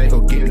 get a bag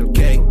or get a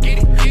cake.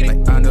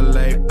 Like on the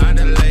lake,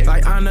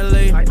 like on the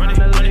lake.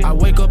 I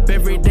wake up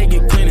every day,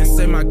 get clean and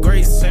say my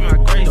grace.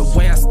 The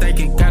way I stack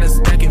it, gotta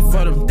stack it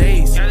for them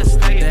days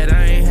that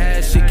I ain't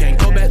had shit, can't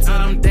go back to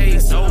them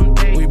days.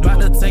 We bout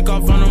to take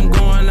off on them,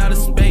 going out of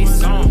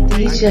space.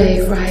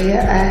 DJ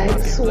Riah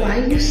X, why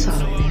you so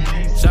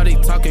nasty?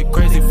 Shawty talking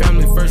crazy,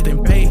 family first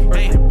and pay.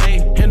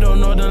 Hendo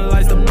Northern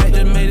Lights, the back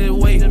just made it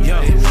wait.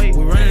 Yo,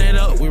 we running it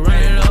up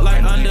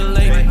like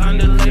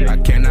underlay. I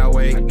cannot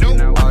wait,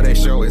 all they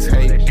show is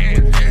hate.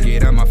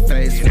 Get out my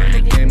face, win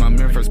the game, I'm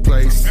in first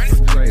place.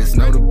 It's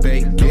no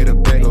debate, get a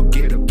bag or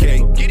get a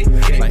cake.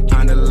 Like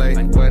on the lake,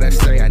 what I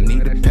say, I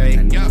need to pay.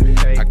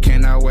 I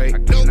cannot wait,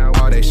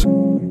 all they show.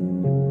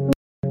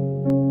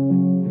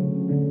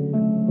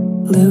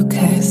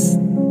 Lucas.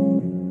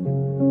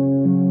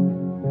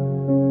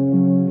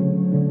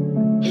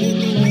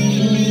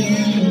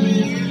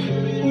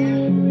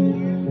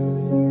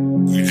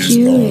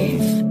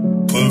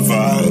 Put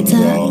vibes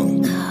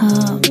on.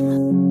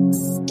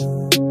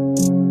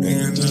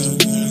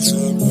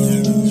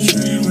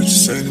 What you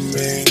say to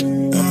me?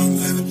 I'm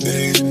in the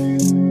big.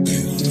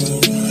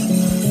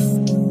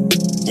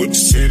 What you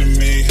say to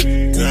me?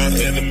 Got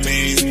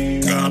enemies.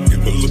 Got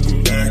people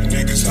looking back.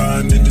 Niggas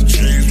hiding in the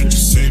trees. What you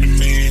say to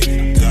me?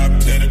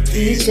 Got plenty of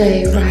DJ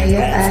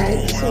Riah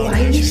X, why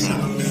you so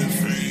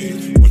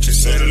nasty? What you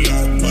said a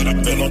lot, but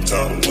I've been on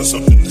top. What's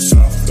up in the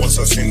south? Once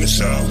I seen the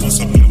shot, once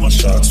I blew my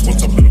shots,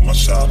 once I blew my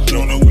shot.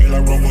 Blown away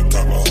like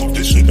Robocop. I hope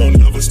this shit don't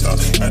never stop.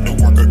 Had to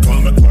work a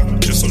clown the clock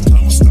just so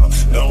time will stop.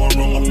 Now I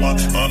roll my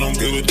mind, I don't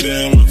give a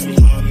damn if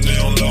I'm hot and they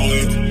don't know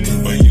it.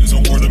 But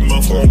using word of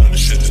mouth for all the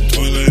shit the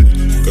toilet.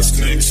 Got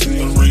snakes in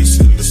the race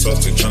and the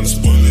sauce they tryna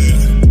spoil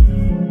it.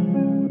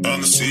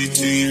 Tryna see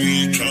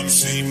TV, tryna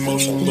see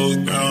motion.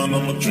 Look down,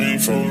 I'm a dream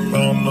from a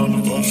mountain on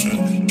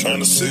devotion.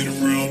 Tryna see the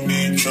real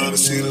me, tryna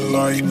see the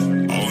light.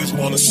 Always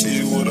wanna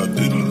see what I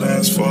did the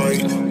last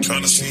fight.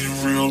 Tryna see the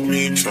real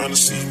me, tryna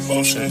see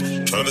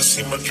motion. Tryna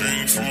see my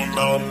dream from a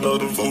mountain of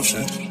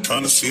devotion.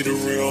 Tryna see the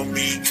real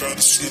me,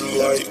 tryna see the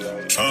light.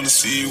 Tryna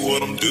see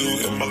what I'm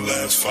doing in my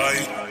last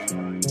fight.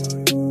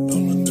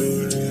 I'ma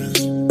do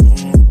this on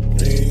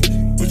me.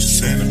 What you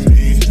saying to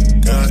me?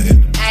 Got it.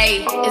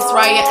 Hey, it's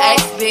Riah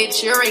X,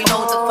 bitch. You already know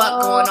what the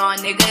fuck going on,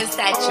 nigga. It's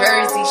that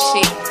Jersey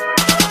shit.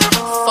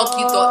 Fuck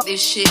you thought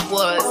this shit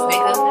was,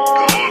 nigga.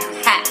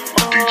 Ha.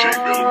 DJ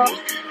Bill.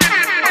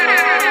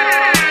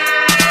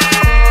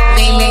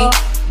 Lean me,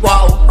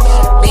 whoa.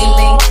 Lean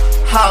me,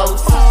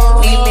 hoes.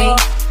 Lean me,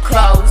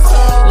 close.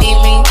 Lean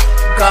me,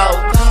 go.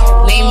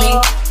 Lean me,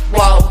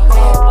 whoa.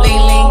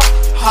 Lean me,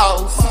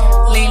 hoes.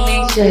 Lean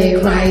me.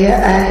 DJ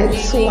Riah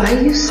X, why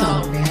you so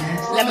nasty?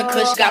 Lemon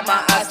Kush got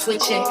my eyes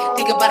twitching.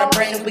 Think about a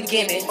brand new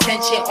beginning.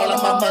 Tension, all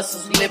of my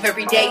muscles. We live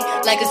every day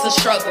like it's a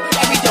struggle.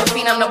 Every dope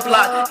fiend on the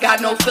block,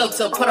 got no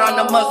filter. Put on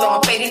the muzzle,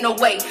 I'm fading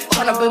away.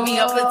 Tryna build me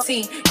up a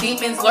team.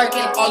 Demons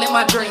lurking all in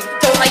my dream.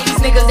 Don't like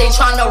these niggas, they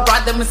tryna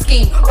ride them a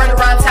scheme. Run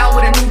around town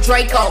with a new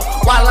Draco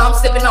while I'm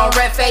sipping on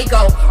Red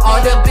Fago. All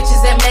the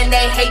bitches and men,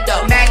 they hate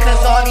though. Mad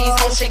cause all these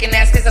hoes shaking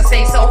ass cause I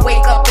say so.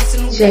 Wake up, it's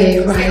a new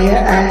DJ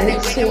Riah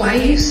X, why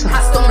you so?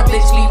 I stole a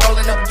bitch, leave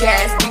rolling up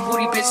gas. Big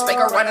booty bitch, fake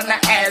her right on the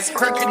ass.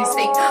 Hercules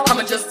sing,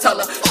 I'ma just tell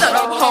her. Shut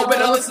up, ho,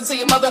 better listen to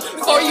your mother.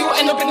 Before you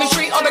end up in the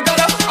street on the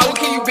gutter, I will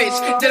kill you,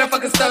 bitch. Did I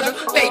fucking stutter?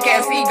 Fake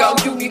ass ego,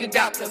 you need a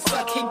doctor.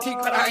 Sucking dick,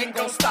 but I ain't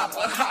gon' stop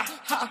her. Ha,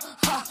 ha,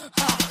 ha,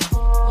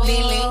 ha.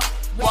 Lily,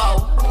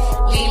 whoa.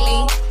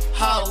 Lily,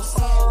 hoes.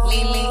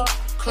 Lily,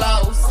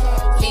 close.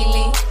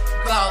 Lily,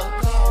 go.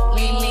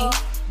 Lily,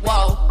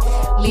 whoa.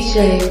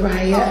 DJ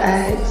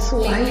Riah X,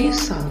 why you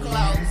so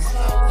nasty?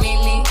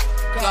 Lily,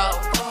 go.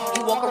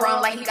 You walk around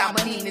around like he got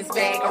money in his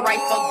bag. Alright,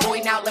 fuck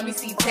boy, now let me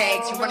see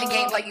tags. You run the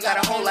game like you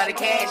got a whole lot of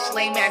cash.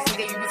 Lame ass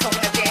nigga, you be talking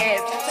at your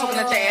ass. Talking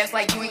at your ass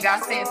like you ain't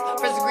got sense.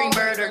 First degree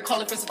murder,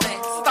 call it first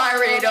offense.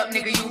 Fire it up,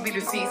 nigga, you be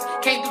deceased.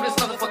 Came through this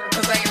motherfucker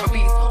cause I am a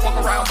beast. Walk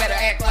around, better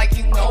act like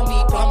you know me.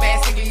 Bum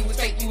ass nigga, you was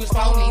fake, you was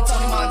phony.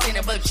 Tony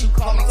Montana, but you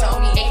call me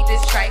Tony. Ain't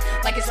this track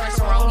like it's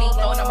Restaurant.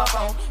 Blowing up my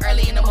phone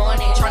early in the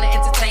morning. Trying to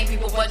entertain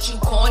people, but you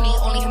corny.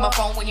 Only hit my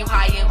phone when you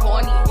high and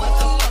horny. What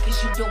the fuck is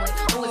you doing?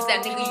 Who is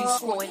that nigga you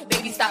screwing?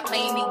 Baby, stop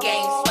playing me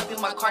games.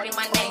 Swiping my card in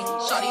my name.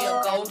 Shawty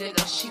a gold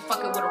digger. She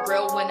fucking with a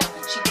real winner.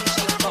 She thinks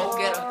she a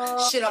go-getter.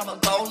 Shit, I'm a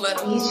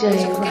go-letter.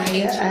 DJ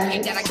Riah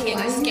Ain't that I X, can't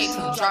why escape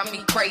you you. so Drive me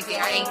crazy.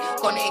 I ain't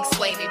gonna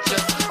explain it.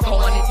 Just go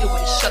on and do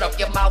it. Shut up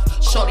your mouth.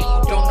 Shorty,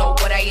 you don't know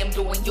what I am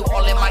doing. You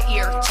all in my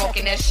ear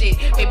talking that shit.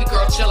 Baby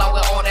girl, chill out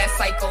with all that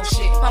psycho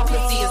shit. My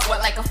pussy is wet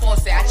like a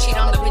faucet. I cheat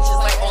on the bitches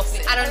like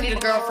Offset. I don't need a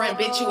girlfriend,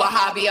 bitch, you a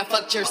hobby. I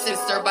fucked your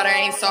sister, but I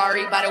ain't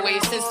sorry. By the way,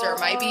 your sister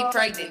might be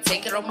pregnant.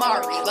 Take it to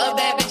Mari. Love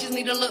bad bitches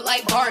need to look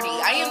like Barty.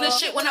 I am the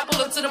shit when I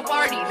pull up to the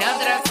party. Now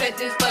that I've said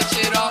this fuck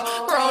shit off,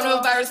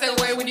 coronavirus ain't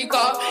away when you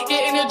cough.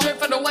 Getting a drip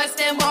from the West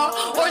End Mall.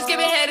 Or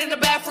giving head in the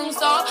bathroom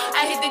stall.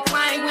 I hit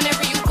decline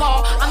whenever you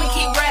call. I'ma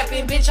keep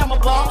rapping, bitch, I'm a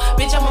ball.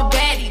 Bitch, I'm a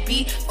baddie,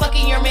 B.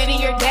 Fucking your man and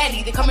your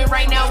daddy. They coming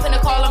right now, finna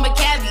call, I'm a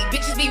cabbie.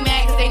 Bitches be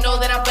mad cause they know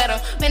that I'm better.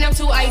 Man, I'm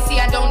too icy,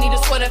 I don't need a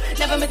sweater.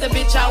 Never met a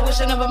bitch, I wish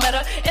I never met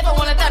her. If I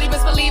want a thotty,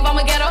 best believe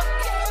I'ma get her.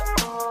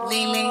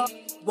 Lily,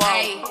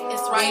 hey,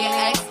 it's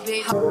Riah X,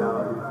 bitch.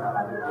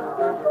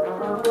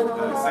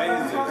 Say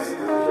it's just, if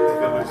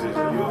it was just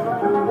you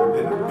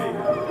and the big,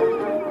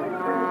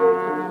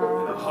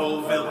 and the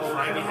whole village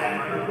right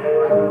behind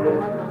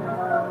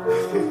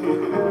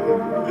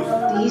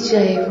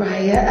DJ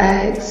Riah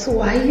X,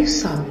 why you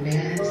so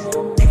nasty?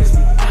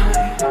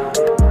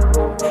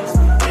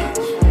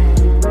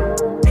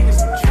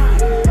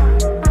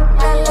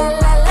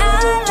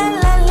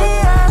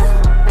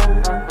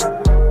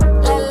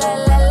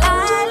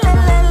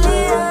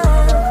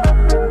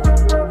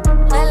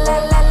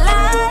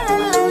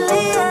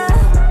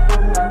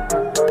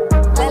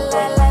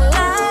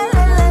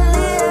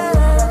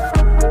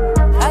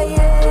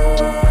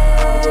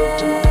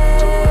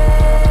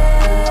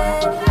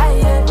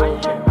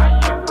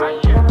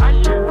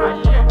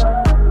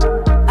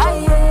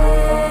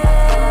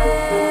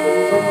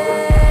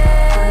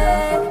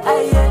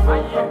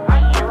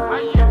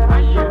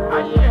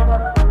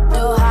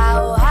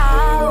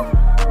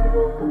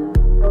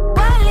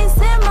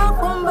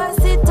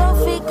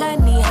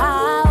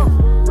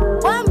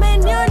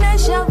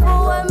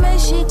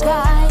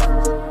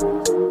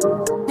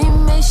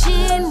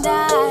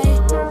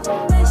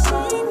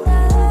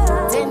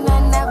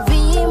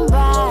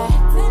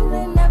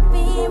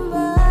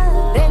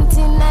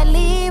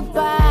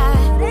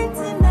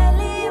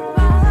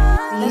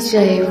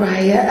 DJ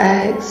Riah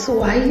X,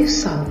 why you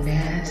so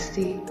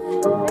nasty?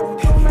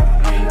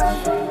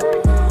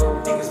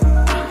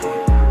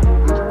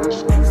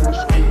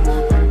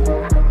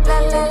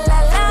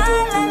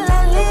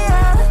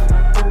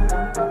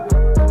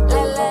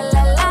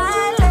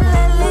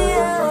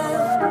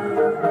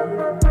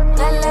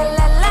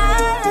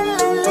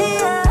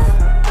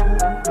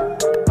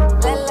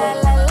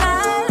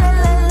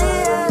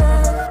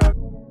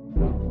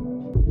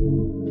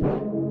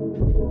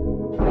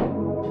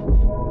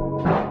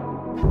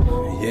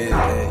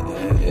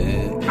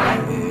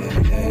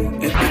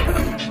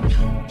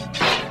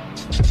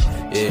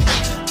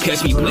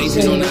 Catch me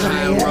blazing on the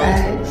high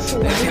road.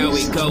 That's how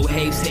it go.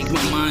 Haze take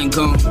my mind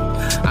gone.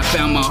 I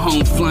found my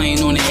home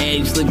flying on the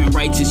edge. Living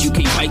righteous, you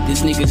can't fight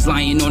this. Niggas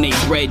lying on their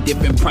bread.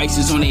 Different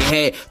prices on their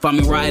head. Find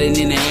me riding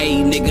in the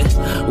A,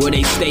 nigga. Where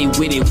they stay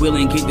with it,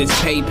 willing get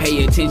this pay.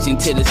 Pay attention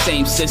to the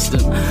same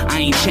system. I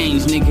ain't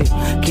changed, nigga.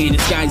 Can't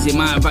disguise it.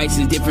 My advice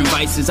is different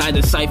vices. I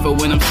decipher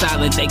when I'm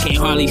silent. They can't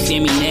hardly see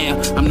me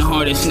now. I'm the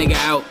hardest nigga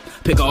out.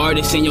 Pick an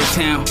artist in your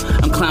town,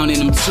 I'm clowning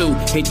them too.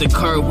 Hit the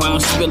curb while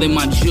I'm spilling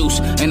my juice.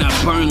 And I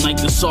burn like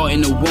the salt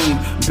in the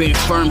wound. Been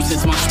firm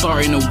since my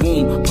start in the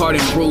womb. Pardon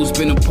rules,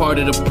 been a part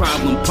of the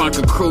problem.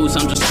 Parker Cruise,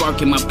 I'm just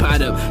sparking my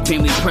pot up.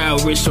 Family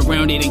proud, rich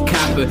surrounded in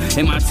copper.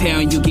 In my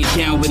town, you get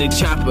down with a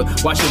chopper.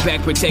 Watch your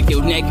back, protect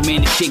your neck,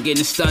 man, this shit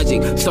getting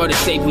nostalgic. Started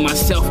saving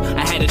myself,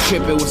 I had a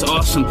trip, it was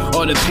awesome.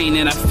 All the pain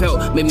that I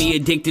felt made me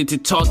addicted to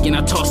talking.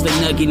 I tossed the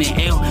nug in the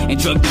L and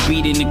drug the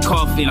beat in the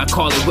coffin. I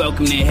call it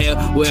welcome to hell,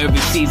 where every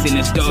season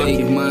is dark.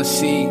 Take my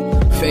seat,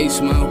 face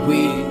my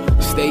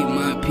weed, state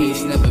my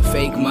peace, never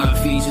fake my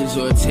features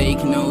or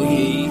take no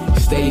heed.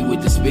 Stay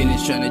with the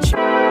spinach, tryna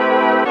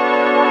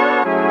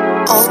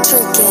Ultra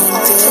game,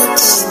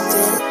 bitch.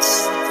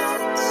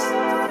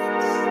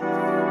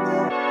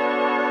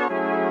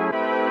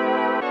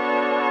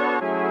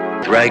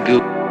 Ragu.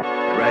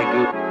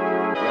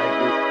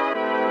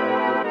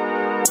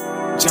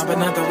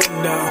 Jumping out the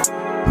window,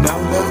 no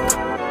look.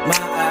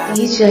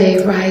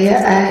 DJ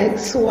Riah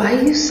X, why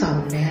you so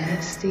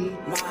nasty?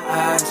 My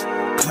eyes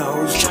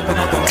closed, jumping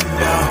out the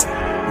window,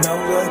 no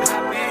look.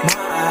 My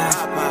eyes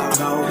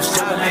closed,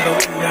 jumping out the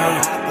window,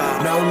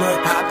 no look.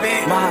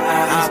 My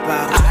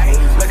eyes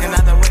looking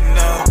out the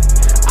window.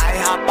 I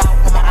hop out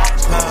with my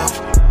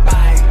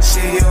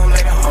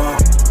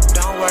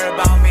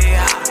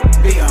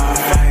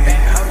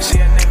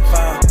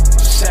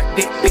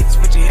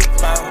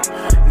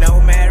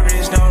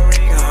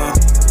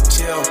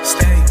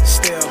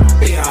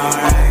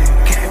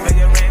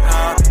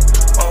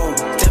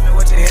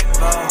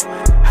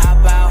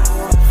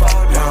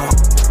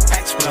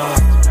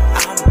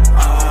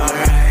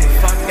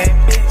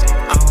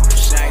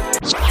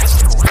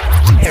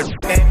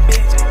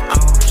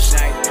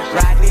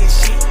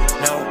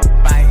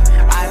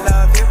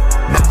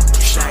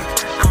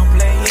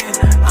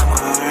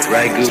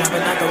good.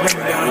 Jumping out the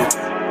window,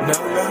 no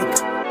look,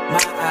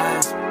 my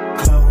eyes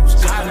closed.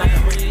 Jumping out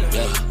the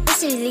window.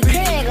 This is the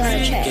crib on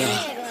the track.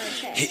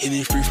 Hitting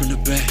it free from the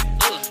back,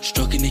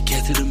 stroking the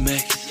cat to the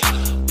max,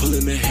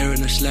 pulling my hair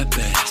in a slap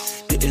back,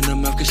 hitting her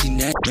mouth cause she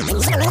nasty,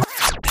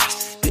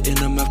 hitting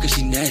her mouth cause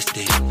she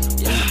nasty,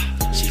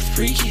 yeah, she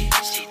freaky,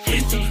 she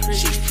freaky,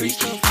 she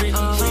freaky,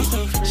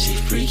 she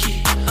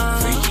freaky,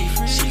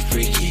 she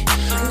freaky,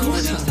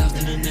 going down south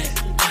to the neck,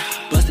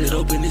 bust it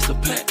open, it's a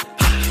pack,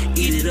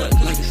 eat it up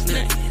like a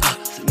snack,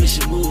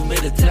 submission move,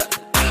 made a tap,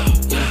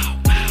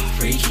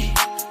 freaky,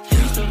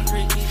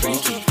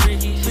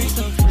 freaky,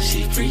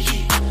 she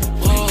freaky.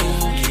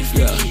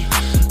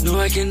 No,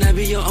 I cannot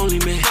be your only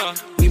man.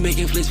 We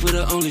making flicks for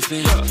the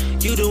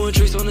OnlyFans. You doing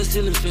tricks on the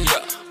ceiling fan.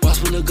 Watch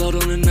full of gold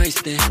on the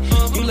nightstand.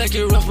 You like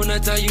it rough when I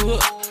tie you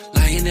up.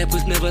 Lying that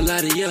puss never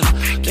lie to you.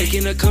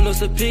 Making a come no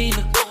subpoena.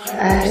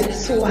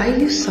 So why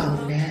you so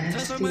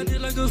nasty?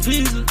 Like a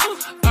visa.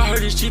 I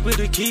heard it's cheaper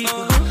to keep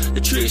her.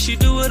 The trick she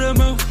do with her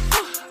mouth,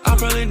 I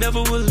probably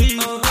never will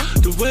leave her.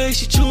 The way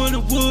she chewing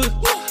the wood,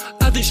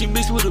 I think she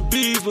mixed with a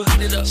beaver.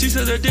 She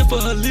said that did for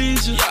her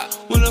leisure.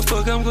 When I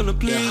fuck, I'm gonna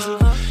please her.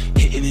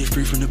 Hitting it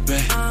free from the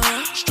back,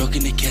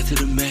 stroking the cat to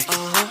the max,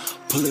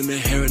 pulling my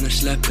hair in a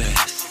slap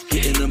ass,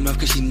 hitting her mouth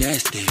cause she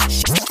nasty,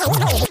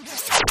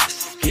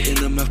 hitting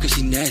her mouth cause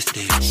she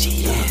nasty.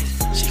 She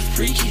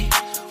freaky,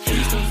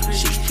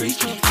 she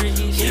freaky,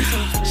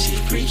 she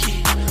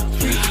freaky,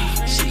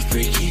 she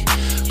freaky.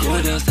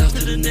 Going down south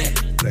to the neck.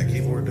 That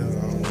keyboard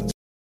down.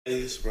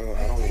 Bro,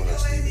 I don't want to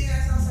see it.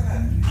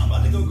 I'm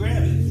about to go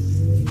grab it.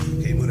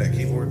 Can you move that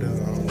keyboard down?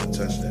 I don't want to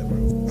touch that, bro.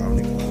 I don't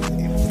even want to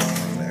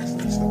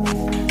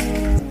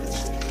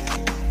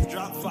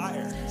Drop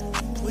fire,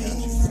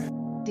 please.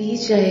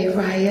 DJ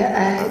Riah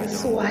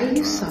X, why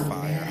you so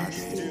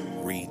nasty?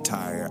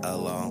 Retire a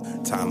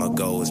long time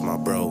ago, it's my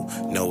bro.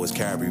 Know it's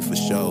carry for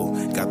show.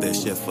 Got that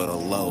shit for the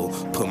low.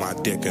 Put my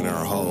dick in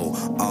her hole.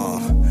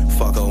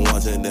 Fuck her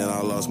once and then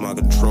I lost my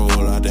control.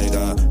 I think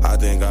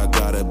I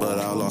got it, but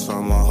I lost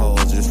all my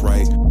hoes just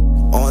right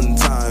on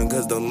time,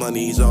 cause the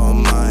money's all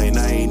mine.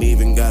 I ain't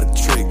even got a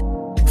trick.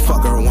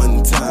 Fuck her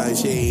one time,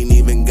 she ain't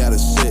even gotta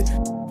sit.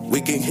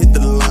 We can hit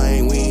the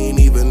line, we ain't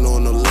even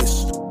on the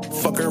list.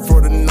 Fuck her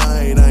for the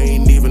night, I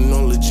ain't even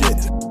on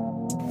legit.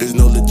 There's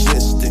no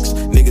logistics,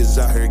 niggas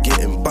out here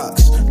getting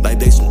boxed like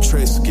they some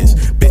Triscuits.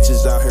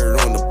 Bitches out here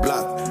on the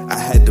block, I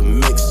had to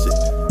mix it.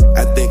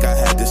 I think I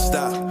had to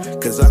stop,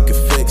 cause I could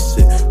fix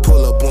it.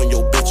 Pull up on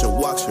your bitch and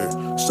watch her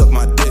suck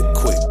my dick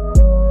quick.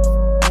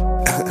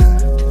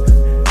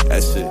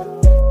 That's it.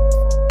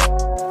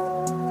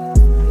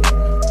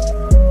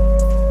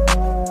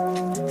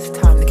 It's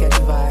time to catch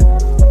a vibe.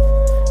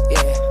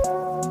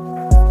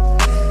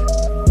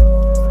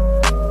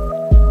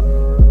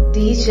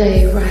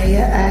 DJ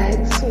Riah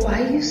X, why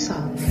you so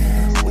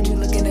nasty? What you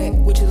looking at?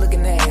 What you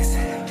looking at? I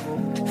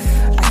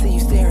see you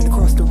staring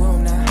across the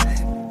room now.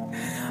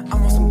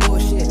 I'm on some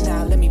bullshit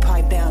now. Let me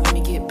pipe down. Let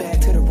me get back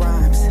to the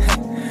rhymes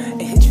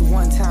and hit you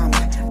one time.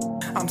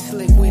 I'm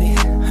slick with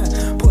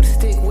it. Put a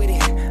stick with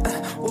it.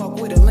 Walk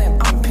with a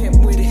limp. I'm a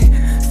pimp with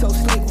it. So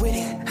slick with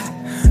it.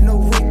 No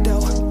Rick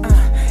though.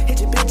 Hit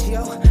your bitch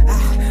yo.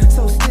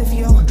 So stiff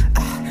yo.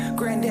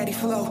 Granddaddy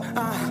flow.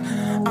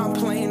 I'm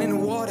playing in the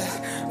water.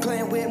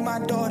 Playing with my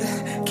daughter,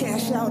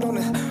 cash out on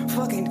a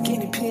fucking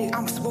guinea pig,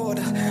 I'm a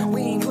spoiler.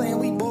 We ain't playing,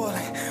 we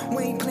ballin'.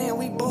 We ain't playing,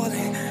 we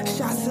ballin'.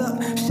 Shots up,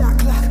 shot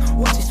clock,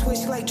 watch it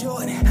switch like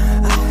Jordan.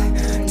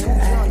 Too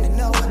young to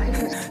know,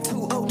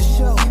 too old to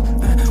show.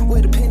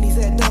 Where the pennies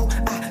at though,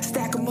 I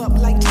stack them up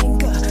like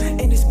Jenga.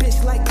 In this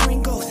bitch like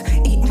Pringles,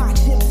 eat my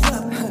chips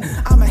up.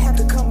 I'ma have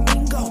to come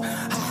bingo.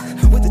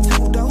 With the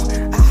two though,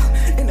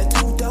 in the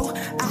two though.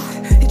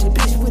 Hit your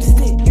bitch with a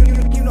stick,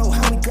 you know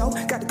how we go.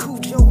 Got the cool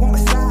Joe on my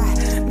side.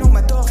 Know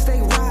my dog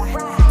stay ride.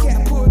 Yeah,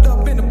 I pulled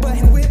up in the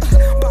button whip.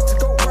 About to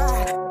go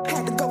ride.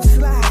 Had to go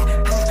slide.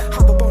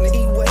 Hop up on the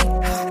E-way.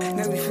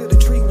 Now we feel the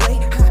tree way.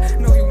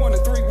 Know you want a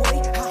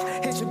three-way.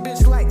 Hit your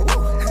bitch like,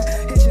 ooh.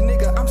 Hit your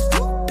nigga, I'm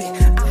stupid.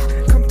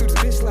 Come through the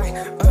bitch like,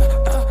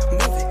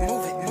 move it,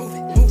 move it, move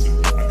it, move it.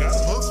 I got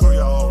some hooks for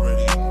y'all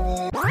already. I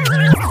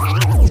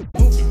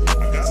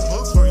got some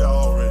hooks for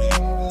y'all already.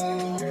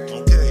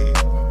 Okay.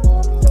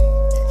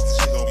 This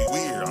shit gonna be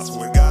weird. I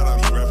swear to God, I'll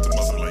be rapping to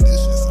myself like this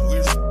shit. Some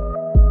weird.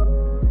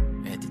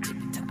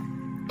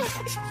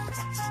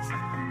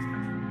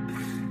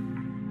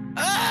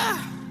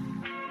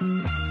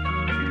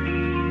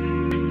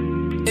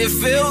 It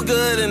feel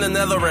good in the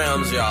nether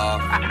realms, y'all.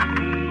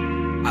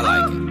 I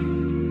like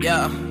it.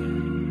 Yeah.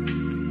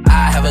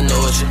 I have a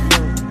notion.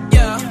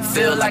 Yeah.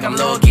 Feel like I'm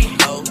low-key.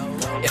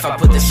 If I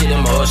put this shit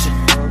in motion.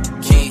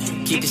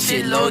 Keep the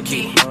shit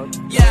low-key.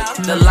 Yeah.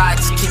 The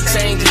locks keep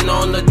changing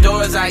on the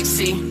doors I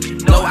see.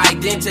 No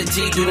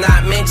identity, do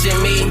not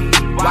mention me.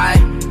 Why?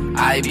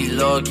 I be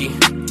low-key.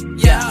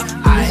 Yeah.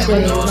 I have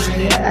a notion.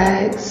 DJ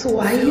Riah X,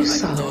 why you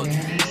so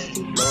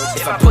nasty?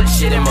 If I put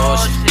shit in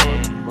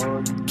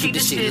motion, keep the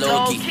shit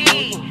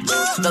low-key.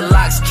 The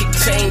locks keep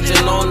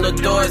changing on the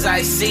doors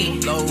I see.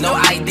 No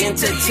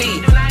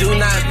identity, do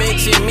not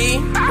mention me.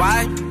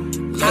 Why?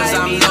 cause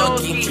I'm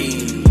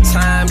lucky.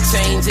 Time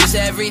changes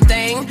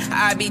everything,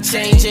 I be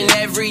changing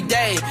every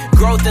day.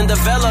 Growth and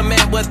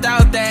development,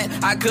 without that,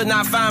 I could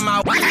not find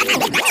my way.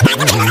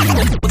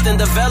 Growth and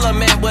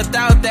development,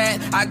 without that,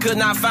 I could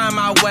not find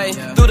my way.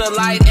 Through the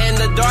light and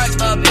the dark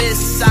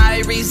abyss,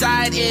 I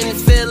reside in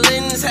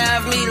feelings,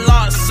 have me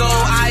lost, so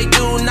I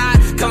do not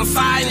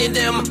confide in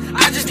them.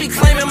 I just be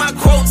claiming my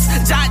quotes,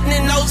 jotting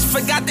in notes,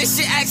 forgot that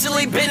shit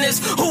actually business.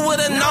 Who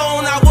would've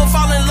known I would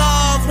fall in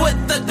love with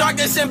the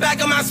darkness in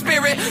back of my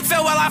spirit?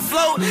 Feel while I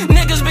float,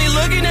 niggas be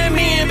looking at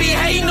me and be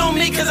hating on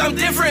me cause I'm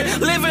different,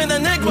 living the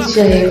enigma.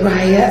 DJ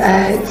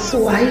Riah X,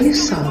 why you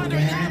so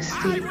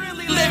nasty?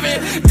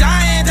 Living,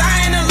 dying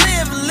to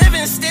live,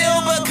 living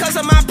still because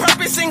of my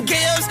purpose and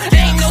gifts.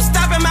 Ain't no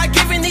stopping my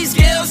giving these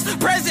gifts.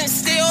 Present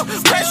still,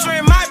 pressure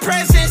in my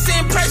presence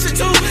and pressure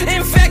too.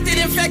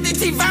 Infected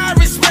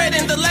T-virus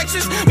spreading the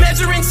lectures,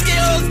 measuring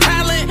skills,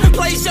 talent,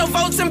 place your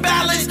votes and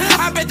ballots.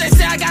 I bet they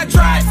say I got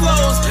dry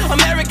flows,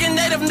 American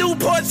native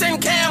Newports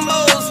and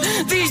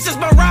camos. These just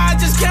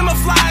mirages,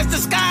 camouflage,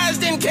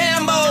 disguised in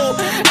camo.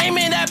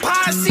 Aiming at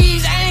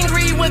posses,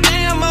 angry with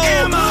ammo.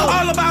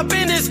 All about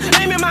business,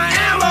 aiming my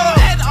ammo.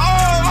 At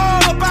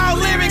all about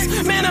lyrics,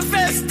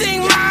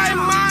 manifesting my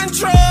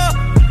mantra.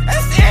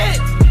 That's it.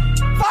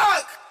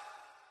 Fuck.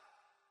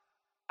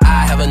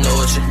 I have a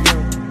notion.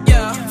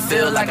 Yeah,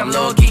 feel like I'm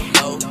low key.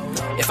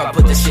 If I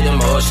put this shit in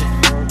motion,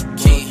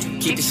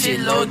 keep the shit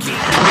low key.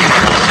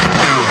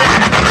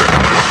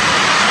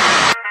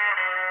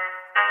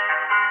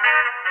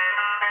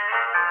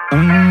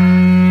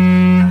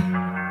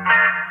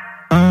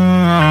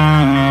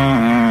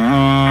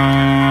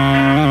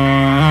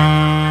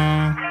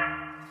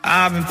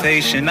 I've been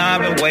patient,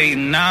 I've been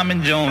waiting, I'm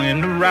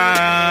enjoying the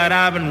ride.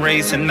 I've been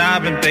racing,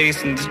 I've been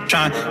pacing, just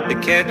trying to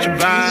catch a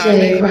vibe.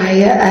 DJ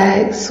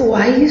Riah X,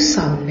 why you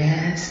so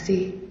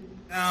nasty?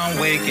 I'm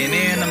waking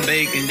and I'm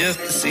baking just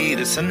to see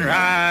the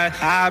sunrise.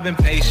 I've been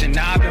patient,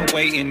 I've been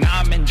waiting,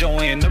 I'm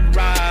enjoying the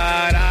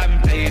ride. I've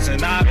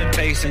been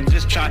pacing,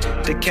 just trying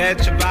to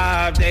catch a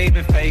vibe. They've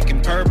been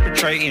faking,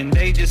 perpetrating,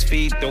 they just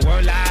feed the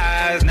world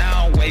lies.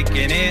 Now I'm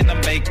waking and I'm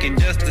baking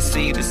just to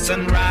see the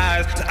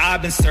sunrise. So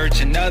I've been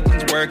searching,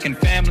 nothing's working,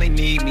 family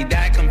need me,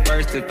 that come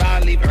first. If I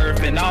leave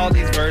earth and all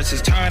these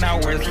verses turn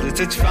out worthless,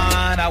 it's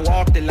fine. I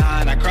walk the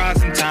line, I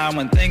cross in time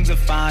when things are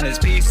fine. It's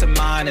peace of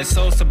mind, it's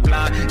so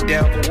sublime.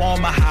 Devil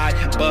on my hide,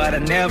 but I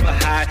never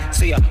hide.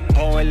 See a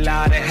whole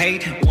lot of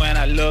hate when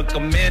I look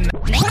them in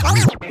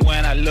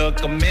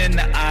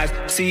the eyes.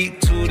 See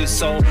to the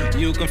soul,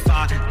 you can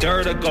find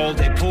dirt or gold.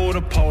 They pull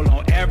the pole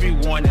on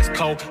everyone that's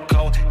cold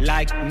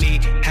like me,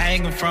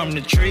 hanging from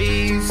the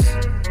trees.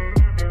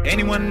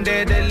 Anyone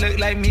there that look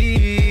like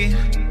me,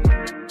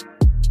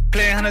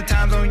 play 100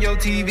 times on your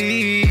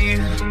TV.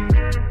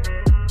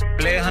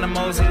 Play 100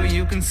 more so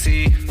you can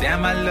see.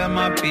 Damn, I love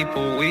my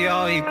people. We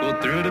all equal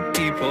through the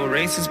people.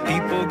 Racist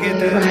people get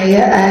the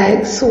Riah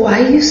X, why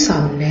you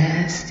so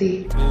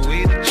nasty?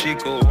 We the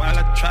Chico while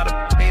I try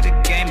to play the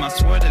game. I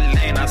swear the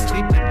lane, I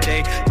sleep the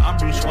day. I'm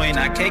Bruce Wayne,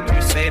 I can't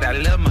crusade. I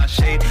love my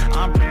shade.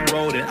 I'm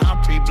pre-rolled and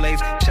I'm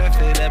pre-blazed.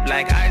 Chef it up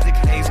like Isaac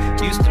Hayes.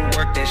 Used to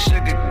work that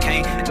sugar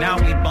cane. Now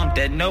we bump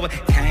that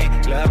Novocaine.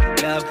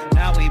 Love.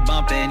 Now we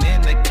bumping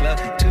in the club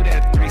to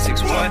that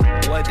 3-6. What?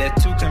 That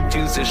too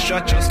confused to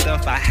shut your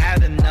stuff. I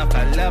had enough.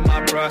 I love my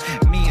bro.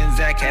 Me and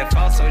Zach had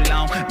fought so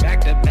long,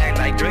 back to back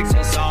like Drake's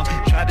old song.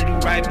 Try to do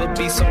right but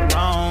be so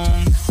wrong.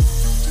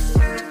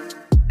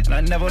 And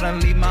I never done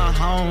leave my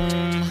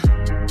home,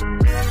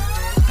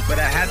 but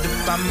I had to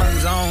find my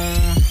zone,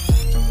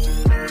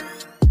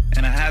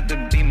 and I had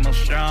to be more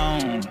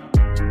strong.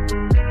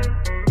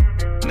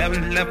 Never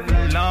left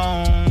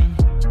alone.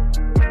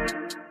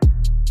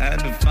 I had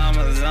to find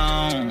my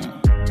zone.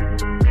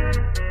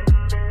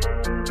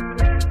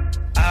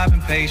 I've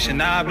been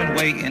patient, I've been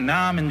waiting,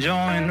 I'm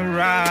enjoying the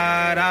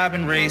ride. I've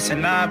been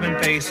racing, I've been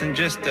pacing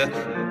just to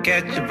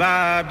catch a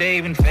vibe.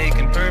 They've been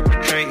faking,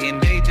 perpetrating,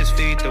 they just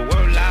feed the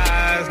world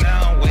lies.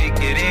 Now I'm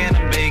waking and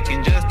I'm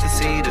baking just to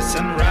see the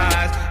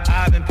sunrise.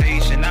 I've been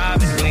patient, I've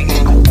been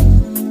waiting.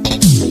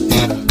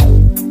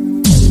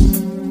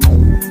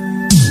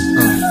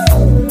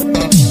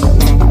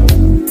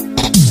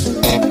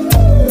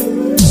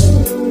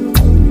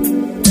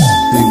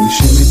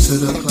 To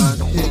the clock,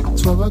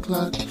 hit 12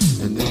 o'clock,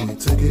 and then we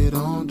took it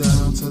on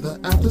down to the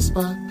after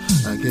spot.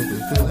 I get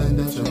the feeling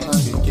that your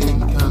pocket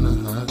getting kinda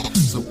hot,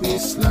 so we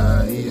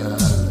slide.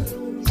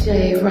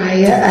 DJ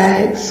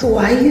Riah X,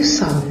 why you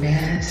so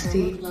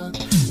nasty?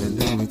 And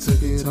then we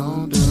took it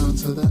on down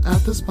to the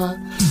after spot.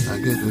 I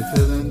get the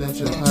feeling that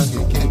your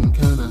pocket getting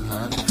kinda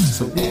hot,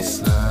 so we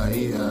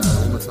slide.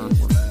 One more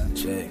time.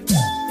 Check.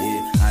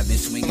 Yeah, I've been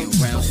swinging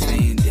around,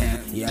 staying down.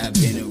 Yeah, I've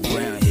been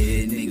around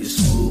here, niggas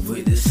smooth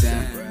with the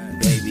sound.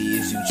 Baby,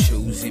 is you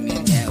choosing me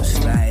now?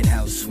 Slide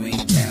out, swing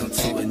down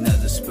to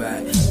another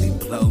spot. We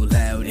blow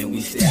loud and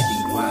we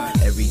stacking guap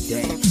every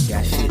day.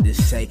 Got shit to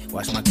say,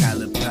 watch my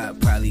collar pop,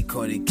 probably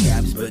call the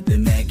cops, but the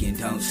mackin'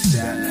 don't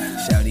stop.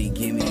 Shawty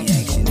give me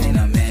action and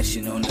I'm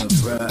mashing on the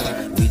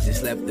bruh. We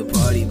just left the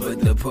party,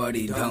 but the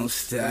party don't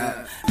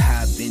stop.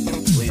 Hop in the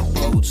whip,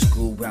 old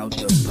school out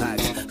the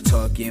box.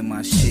 Talking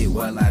my shit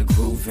while I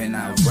groove and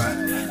I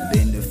rock.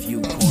 Bend a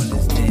few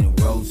corners, then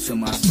roll to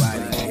my spot.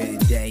 A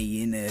good day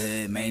in the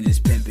hood, man, this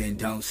pimpin'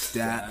 don't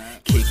stop.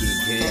 Kick it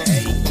good,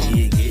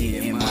 ayy,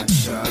 get in my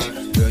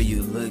chart. Girl,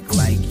 you look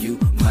like you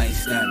might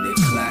stop the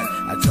clock.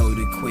 I told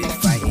her quit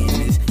fighting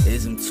this,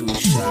 ism too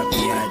sharp.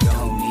 Yeah, I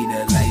don't need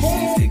a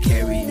license to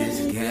carry this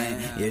gun.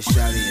 Yeah,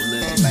 shawty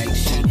look like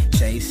she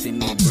chasing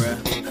me, bruh.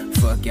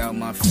 Fuck out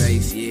my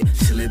face, yeah,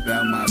 slip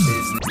out my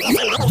business.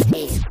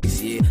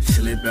 Yeah,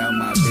 slip out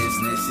my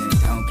business and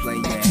don't play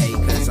your hate,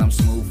 cause I'm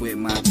smooth with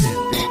my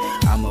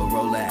pimpin'. I'm a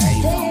roller A,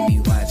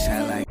 homie, watch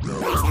how I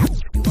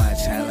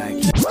watch how I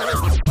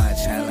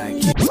watch how I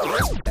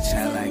watch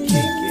how I kick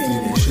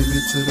it. Shimmy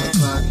to the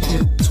clock,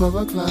 hit 12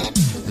 o'clock,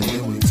 and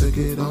then we took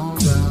it on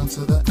down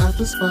to the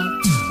after spot.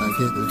 I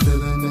get the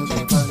feeling that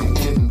your body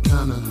getting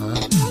kinda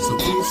hot, so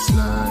we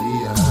slide,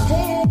 yeah.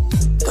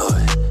 Throw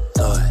it,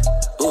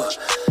 ooh,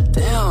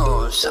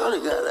 damn, shawty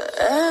got an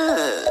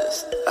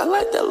ass. I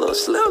like that little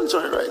slim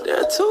joint right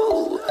there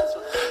too.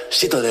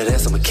 She throw that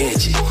ass, I'ma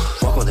catch it.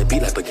 Walk on the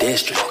beat like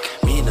pedestrian.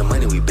 Me and the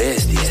money, we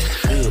besties.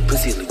 Real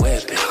pussy, the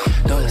weapon.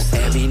 Don't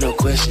ask me no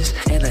questions,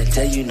 and I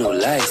tell you no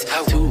lies.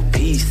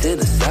 2-piece in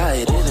the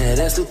side, and that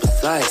ass super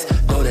size.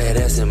 Throw that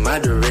ass in my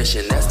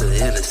direction, that's the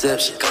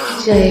interception.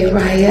 DJ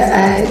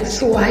Riah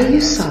X, why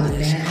you so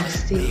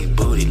nasty? Big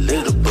booty,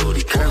 little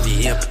booty,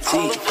 curvy and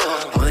petite.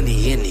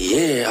 Money in the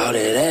air, all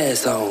that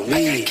ass on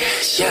me.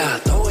 Yeah,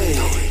 throw it,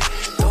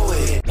 throw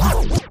it,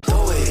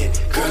 throw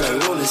it. Girl,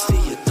 I wanna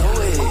see you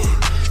throw it,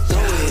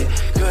 throw it.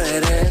 Girl,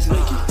 that ass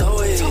make you throw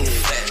it,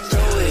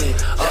 throw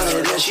it. All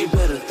that ass, you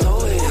better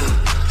throw it,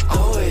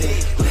 throw it.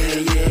 Yeah,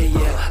 yeah,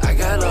 yeah. I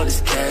got all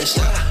this cash,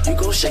 you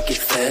gon' shake it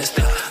fast.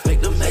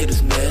 Make them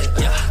haters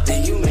mad,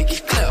 then you make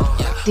it clap.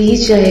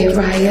 DJ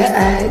Riah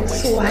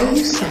X, why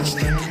you so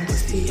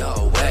nasty?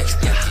 All wax,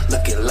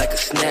 looking like a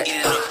snack.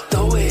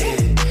 Throw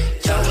it,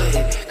 throw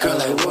it.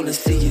 Girl, I wanna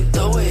see you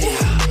throw it,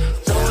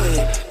 throw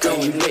it. Girl,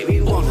 you make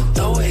me wanna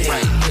throw it,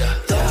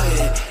 throw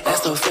it.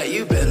 That's so fat,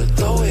 you better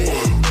throw it,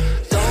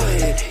 throw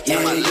it.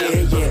 Yeah,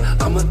 yeah, yeah.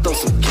 I'ma throw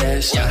some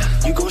cash,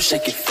 you gon'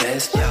 shake it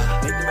fast.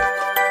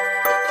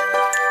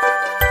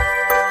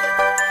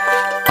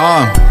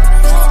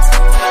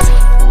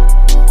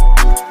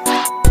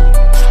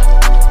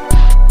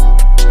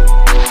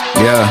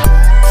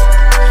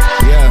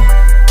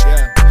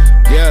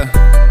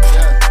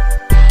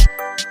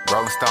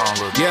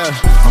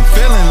 I'm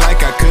feeling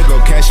like I could go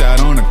cash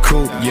out on a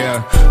coupe,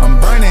 yeah. I'm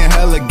burning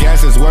hella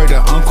gas, it's word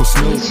to Uncle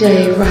Snoop.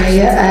 DJ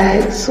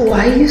Riah X,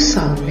 why you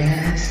so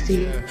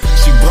nasty?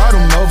 She brought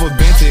him over,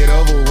 bent it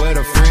over with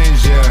her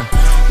friends, yeah.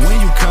 When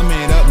you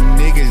coming up,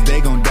 niggas,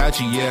 they gon' doubt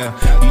you, yeah.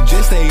 You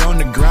just stay on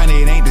the grind,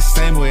 it ain't the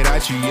same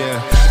without you,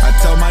 yeah. I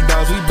told my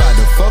dogs we bout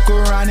to fuck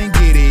around and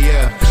get it,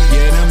 yeah.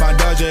 Yeah, them my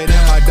dogs, yeah,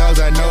 them my dogs,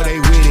 I know they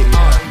with it.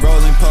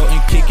 Rolling,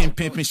 potent, kicking,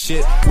 pimping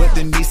shit. With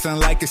the Nissan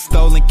like it's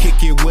stolen,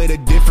 kick it with a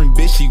different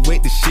bitch, she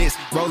with the shits.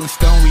 Rolling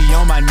Stone, we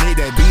on my nigga,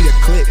 that beat a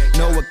clip.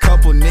 Know a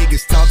couple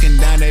niggas talking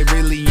down, they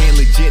really ain't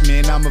legit,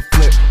 man, I'ma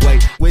flip.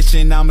 Wait,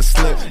 wishing I'ma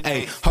slip,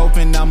 ayy,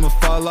 hoping I'ma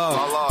fall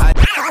off.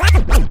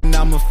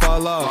 I'ma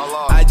fall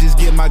off. I just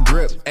get my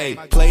grip, ayy,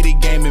 play the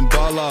game and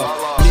ball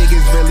off.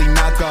 Niggas really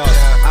knock off.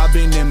 I've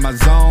been in my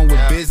zone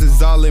with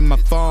business all in my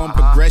phone.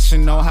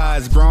 Progression on how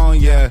it's grown,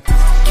 yeah.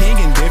 King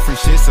in different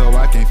shit, so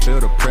I can't feel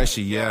the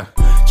pressure, yeah.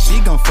 She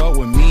gon' fuck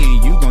with me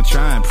and you gon'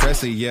 try and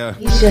press her, yeah.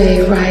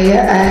 DJ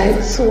Riah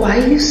X, why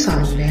you so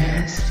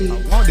nasty?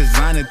 I want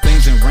designer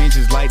things and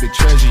ranges like the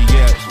treasure,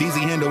 yeah.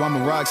 DZ Hendo, I'm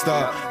a rock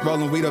star.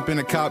 Rolling weed up in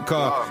a cop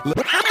car.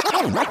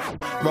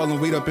 Rolling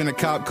weed up in a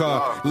cop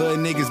car. Little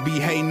niggas be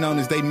hating on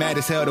us, they mad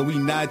as hell that we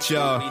not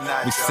y'all.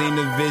 We seen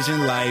the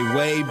vision like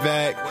way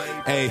back.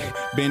 Ayy,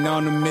 been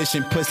on a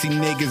mission, pussy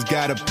niggas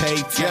gotta pay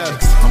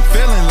tax. I'm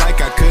feeling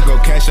like I could go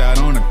cash out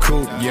on a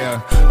coupe,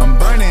 yeah. I'm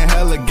burning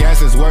hella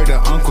gas, it's word to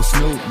Uncle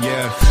Snoop,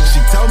 yeah. She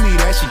told me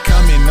that she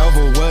coming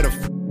over with a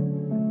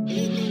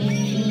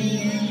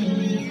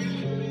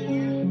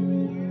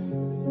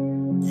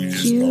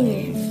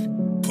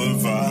Put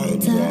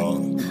vibes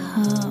on.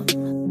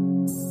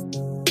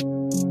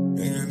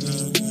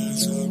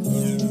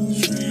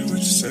 What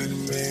you say to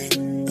me?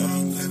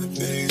 I'm in the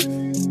beat.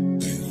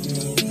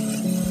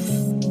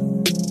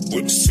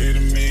 What you say to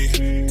me?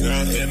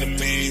 Got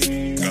enemies.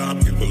 Got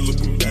people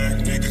looking back.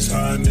 Niggas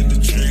hiding in the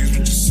trees.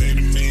 What you say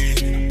to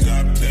me?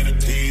 Got plenty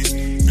peace.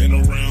 Been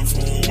around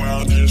for a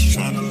while, just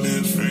trying to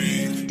live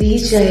free.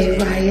 DJ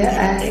Riah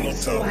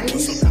X, why you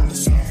so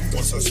nasty?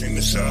 Once I seen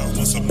the shot,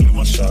 once I blew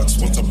my shots,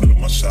 once I blew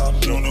my shot.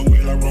 Blown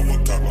away like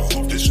Robocop, I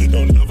hope this shit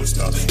don't never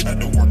stop. Had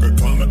to work a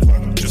clown the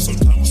clock, just so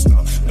time to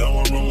stop. Now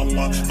I roll my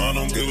mind, I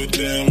don't give a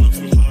damn if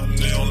I'm hot and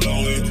they don't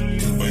know it.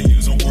 But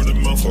using word of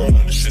mouth for all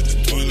the shit to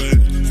toilet.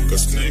 Got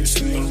snakes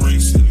in the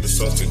race, and the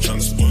sauce they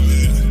tryna spoil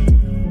it.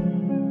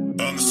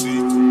 On the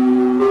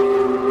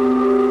seat.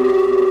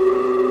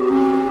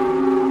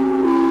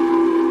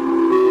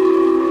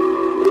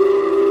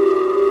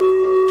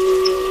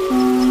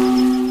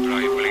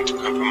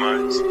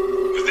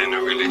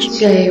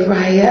 DJ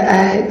Riah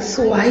X,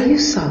 why you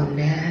so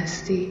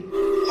nasty?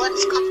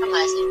 What's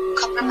compromising?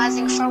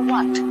 Compromising for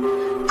what?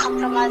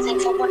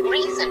 Compromising for what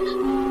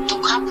reason? To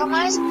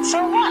compromise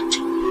for what?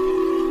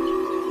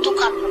 To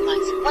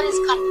compromise. What is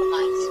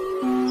compromise?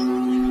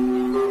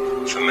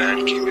 If a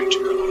man came into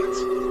your life,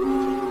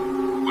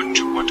 wouldn't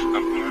you want to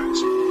compromise?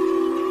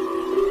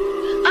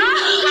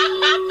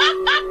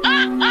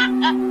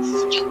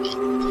 Stupid.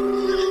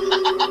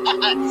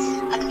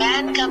 A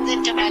man comes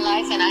into my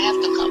life and I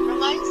have to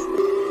compromise?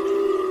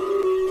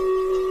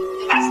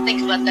 Let's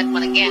think about that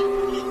one again. A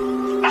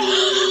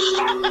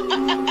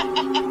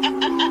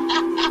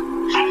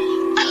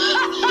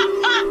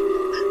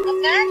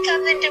man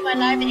comes into my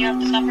life and you have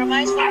to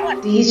compromise for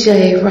what?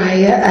 DJ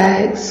Riah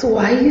X,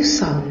 why you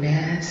so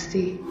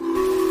nasty?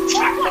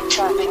 I'm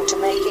trapping to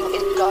making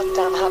it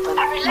goddamn happen.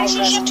 A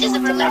relationship is a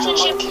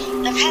relationship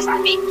that has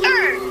to be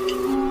earned,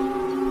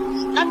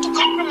 not to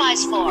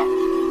compromise for.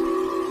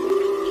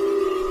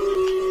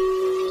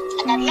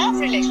 And I love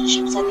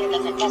relationships. I think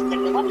they're fantastic.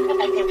 They're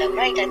wonderful. I think they're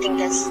great. I think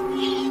there's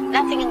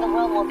nothing in the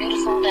world more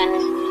beautiful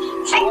than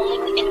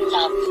falling in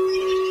love.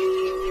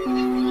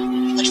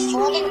 But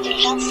falling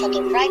in love for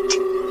the right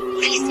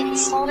reason,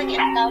 falling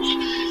in love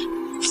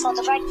for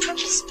the right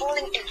purpose,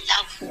 falling in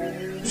love.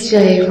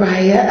 DJ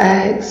Riah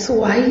X,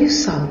 why you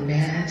so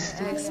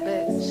nasty? X,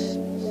 bitch.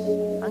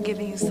 I'm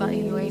giving you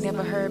something you ain't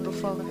never heard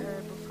before.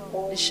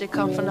 This shit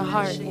come from the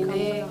heart, you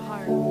dig?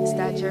 It's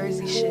that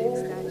Jersey shit.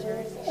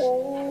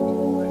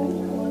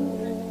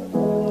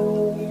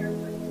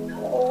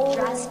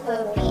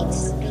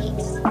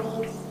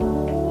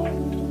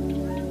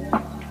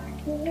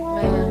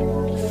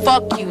 Man,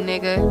 fuck you,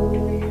 nigga.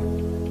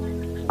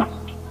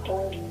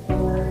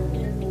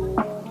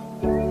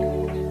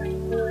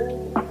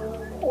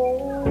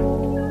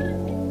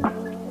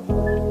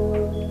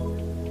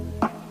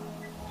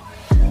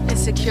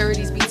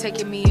 Insecurities be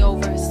taking me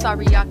over.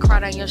 Sorry I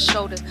cried on your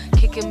shoulder,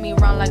 kicking me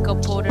around like a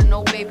boulder.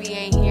 No baby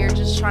ain't here,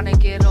 just trying to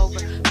get over.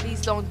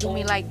 Please don't do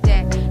me like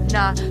that.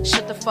 Nah,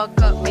 shut the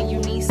fuck up, man. You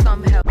need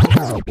some help.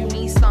 You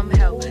need some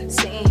help.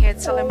 Sitting here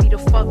telling me to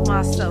fuck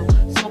myself.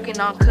 Smoking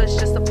on kush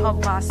just to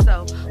pump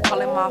myself.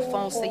 Calling my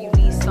phone, say you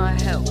need some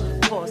help.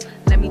 Pause.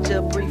 Let me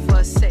just breathe for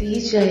a sec.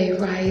 DJ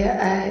Riah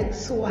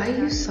X, why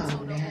you so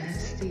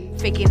nasty?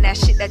 Faking that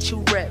shit that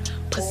you rep.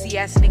 Pussy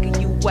ass nigga,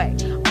 you whack.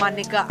 My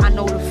nigga, I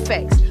know the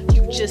facts.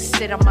 You just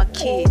said I'm a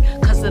kid,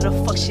 cause of the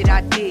fuck shit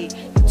I did.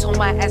 You told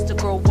my ass to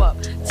grow up,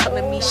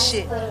 telling me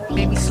shit,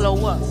 made me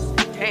slow up.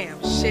 Damn,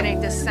 shit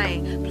ain't the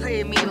same.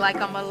 Playing me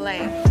like I'm a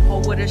lame. Oh,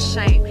 what a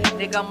shame.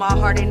 Nigga, my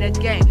heart in the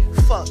game.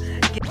 Fuck.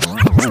 Get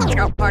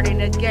my heart in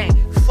the game.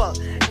 Fuck.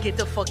 Get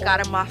the fuck out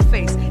of my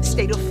face.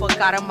 Stay the fuck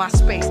out of my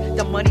space.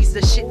 The money's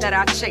the shit that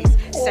I chase.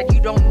 Said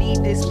you don't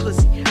need this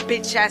pussy.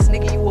 Bitch ass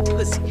nigga, you a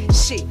pussy.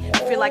 Shit,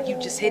 feel like you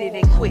just hit it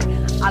and quit.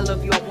 I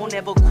love you, I won't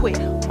ever quit.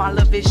 My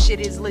love is shit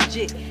is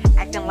legit.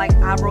 Acting like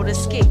I wrote a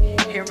skit.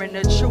 Hearing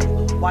the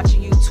truth,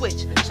 watching you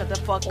twitch. Shut the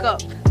fuck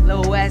up,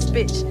 little ass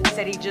bitch.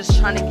 Said he just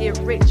trying to get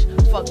rich.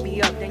 Fuck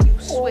me up, then you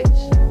switch.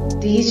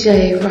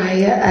 DJ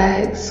Riah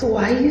X,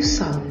 why you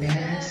so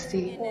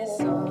nasty?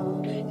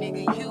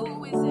 Nigga,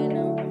 you is in the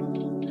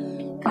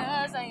room,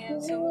 cause I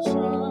am too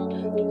strong.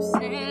 You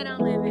said I'm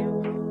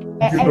living.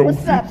 Hey,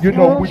 what's up, you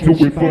know we do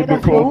it for the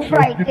culture.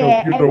 Right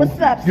there. Hey, what's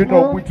up, you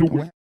know we do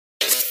it.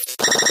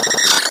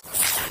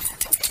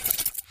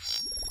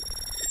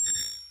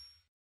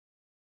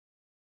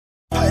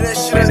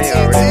 Man, they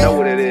already know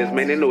what it is,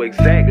 man. They know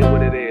exactly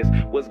what it is.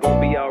 What's gonna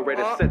be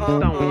already set in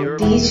stone, you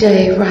heard me?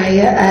 DJ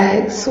Riah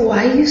X,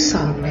 why you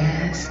so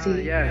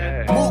nasty?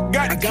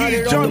 I got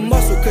it on the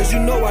muscle, cause you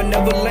know I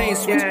never lane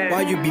switch.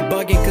 Why you be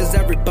bugging, cause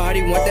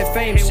everybody want that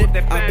fame shit.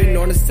 I've been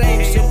on the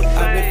same shit,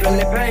 I've been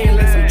feeling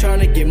painless. I'm trying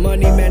to get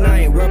money, man,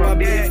 I ain't worried about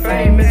being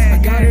famous. I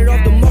got it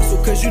off the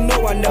muscle, cause you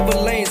know I never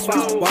lane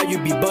switch. Why you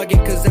be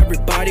bugging, cause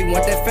everybody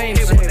want that fame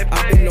shit.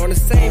 I've been on the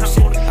same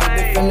shit, I've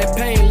been feeling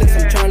painless.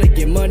 I'm trying to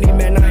get money,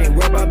 man, I ain't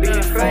worried about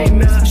being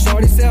famous.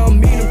 Shorty say I don't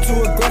mean them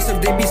too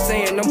aggressive, they be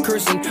saying I'm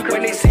cursing.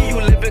 When they see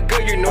you living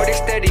good, you know they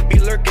steady be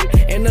lurking.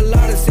 In a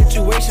lot of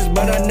situations,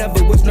 but I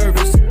never was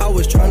nervous. I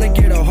was trying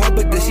to get a heart,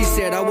 but then she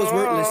said I was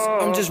worthless.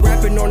 I'm just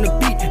rapping on the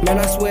beat, man,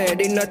 I swear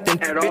it ain't nothing.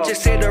 Bitches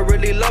say they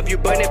really love you,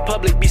 but in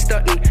public be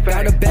stunting.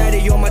 Got a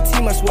baddie on my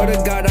team, I swear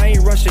to God I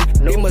ain't rushing.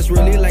 They must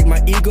really like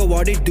my ego,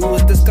 all they do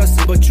is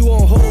discussing. But you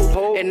on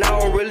hold, and I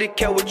don't really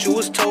care what you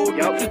was told.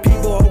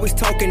 People always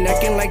talking,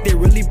 acting like they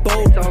really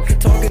bold. Talking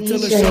till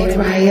the show. DJ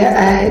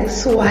Riah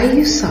X, why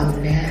you so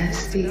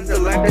nasty? The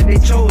life that they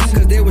chose,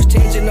 cause they was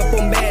changing up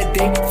on mad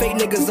day. Fake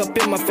niggas up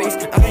in my face,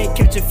 I ain't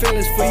catching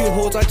feelings for you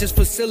hoes, I just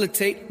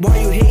facilitate. Why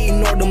you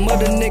hating all them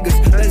other niggas?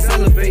 Let's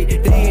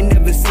elevate. They ain't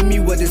never seen me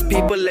with this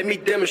people, let me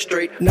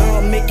demonstrate. Now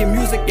I'm making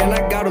music and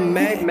I got 'em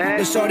mad.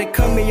 The shorty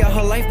cut me out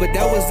her life, but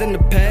that was in the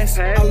past.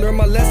 I learned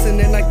my lesson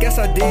and I guess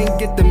I didn't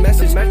get the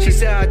message. She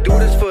said I do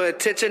this for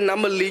attention. attention,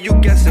 I'ma leave you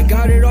guessing.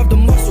 Got it off the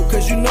muscle,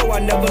 cause you know I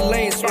never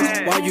lane switch.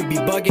 Why you be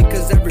bugging,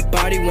 cause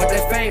everybody want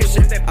that fame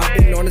shit. I've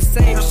been on the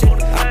same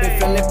shit, I've been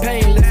feeling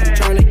painless. I'm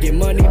trying to get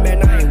money,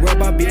 man, I ain't worried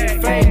about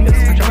being famous.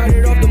 I got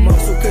it off the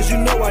muscle, cause you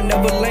know I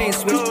never lane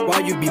switch. Why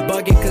you be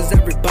bugging, cause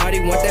everybody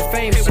want that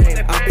fame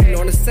shit. I've been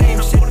on the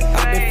same shit,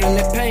 I've been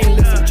feeling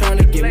painless. I'm trying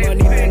to get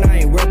money, man, I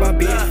ain't worried about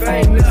being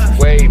famous.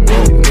 Wait,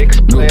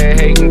 niggas playing,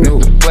 hating, new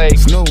play,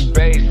 bass.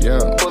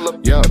 Pull up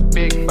in a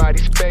big body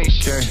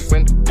space.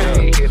 When the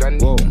pay hit, I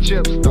need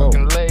chips,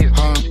 talking lazy.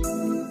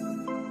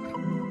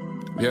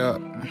 Yeah.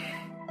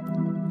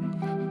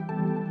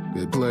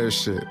 Good player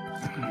shit.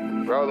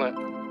 Rolling.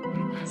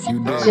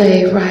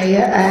 DJ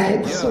Riah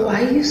X,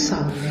 why you so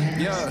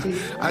nasty?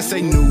 I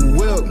say new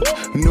whip,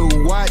 new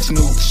watch,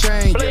 new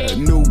chain, yeah.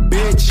 New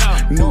bitch,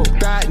 new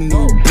thought,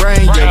 new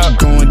brain, yeah. We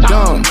going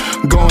dumb,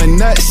 going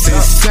nuts,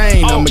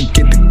 insane. I'ma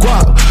get the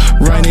guap,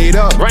 run it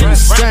up,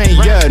 insane,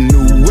 yeah.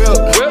 New whip,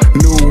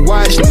 new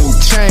watch, new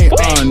chain,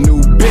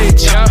 new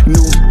bitch,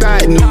 new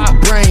thought, new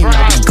brain.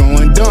 Now we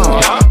going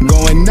dumb,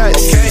 going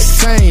nuts,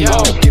 insane.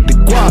 I'ma get the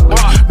guap,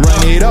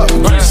 run it up,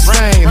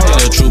 insane.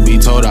 The truth be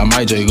told, I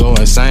might just go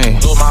insane.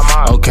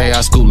 Okay,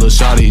 I scoop Lil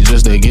Shawty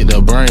just to get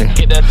the brain.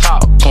 Get that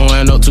top.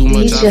 Pouring up too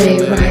much.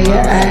 DJ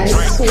Riah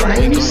X, why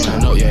you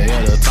so?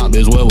 Yeah, the top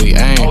is where we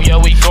aim. Oh,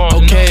 yeah, we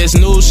going. Okay, it's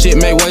new shit,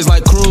 make waves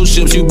like cruise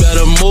ships. You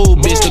better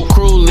move, bitch. The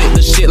crew lit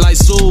the shit like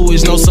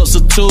sewage, no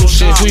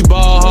substitution. We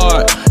ball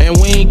hard, and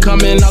we ain't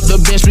coming off the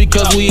bench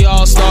because we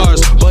all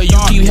stars. But you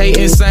keep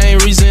hating, same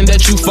reason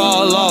that you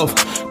fall off.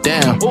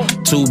 Damn,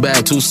 too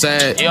bad, too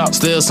sad.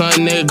 Still some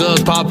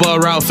niggas pop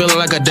up route, feeling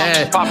like a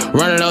dad.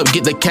 Run it up,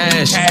 get the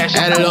cash.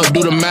 Add it up,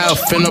 do the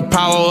math. Finna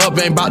power up,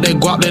 ain't bout that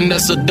guap, then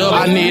that's a dub.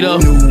 I need a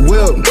new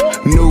whip,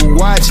 new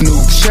watch, new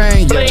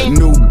chain, yeah.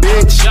 New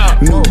bitch,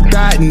 new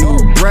thought, new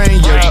brain,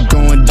 yeah. We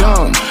going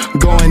dumb,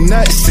 going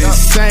nuts,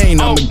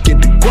 insane. I'ma get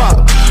the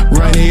guap,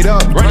 run it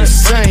up,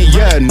 insane,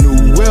 yeah.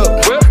 New whip,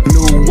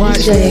 new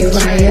watch, DJ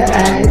Riah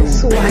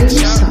X, why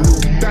you so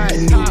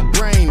nasty? New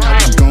brain, now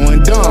we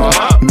going dumb,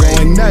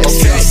 going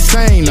nuts,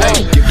 insane. I'ma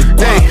get the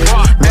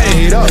guap, run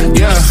it up,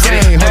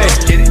 insane.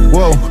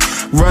 Whoa.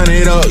 Run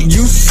it up,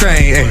 you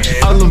sane,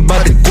 ayy. All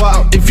about the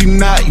guap, if you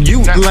not,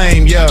 you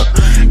lame, yeah.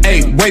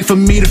 Ayy, wait for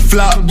me to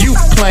flop, you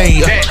plain,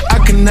 yeah. I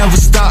can never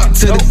stop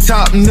to the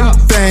top, new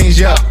things,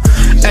 yeah.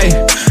 Ayy,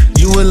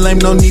 you a lame,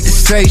 no need to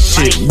say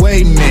shit.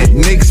 Wait a minute,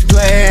 niggas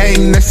play,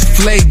 ain't that's a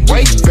flake,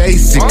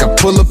 basic. I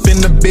pull up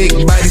in the big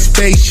body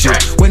spaceship.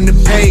 When the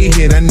pay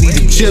hit, I need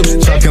the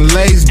chips, talking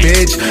lays,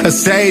 bitch. A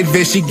save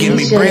it, she give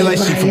me brain like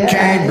she from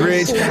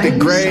Cambridge. The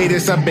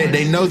greatest, I bet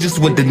they know just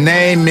what the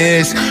name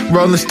is.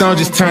 Rolling Stone,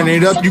 just turn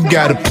it up, you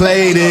gotta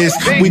play this.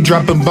 We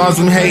dropping bombs,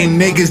 them hating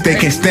niggas, they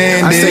can't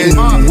stand it. I say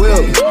new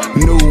whip,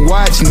 new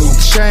watch, new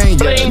chain,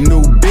 yeah.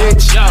 New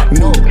bitch,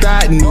 new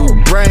thought, new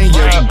brain,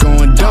 yeah. We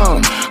going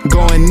dumb,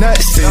 going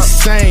nuts,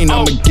 insane.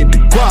 I'ma get the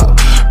guap,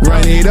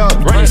 run it up,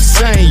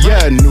 insane,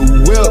 yeah. New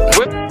whip.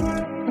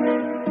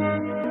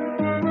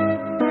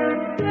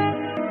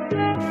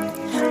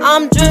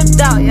 I'm dripped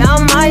out, yeah,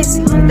 I'm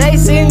icy. They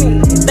see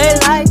me, they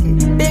like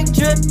it. Big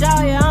dripped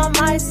out, yeah, I'm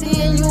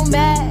icy. And you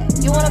mad,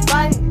 you wanna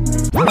fight?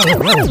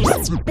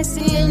 They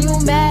see and you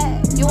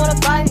mad, you wanna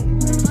fight?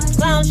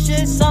 Clown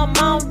shit,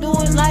 something I don't do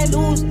is like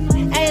losing.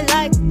 Ain't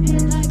like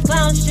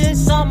clown shit,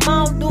 something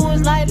I don't do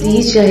is like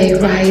losing.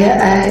 DJ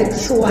Riah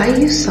X, why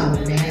you so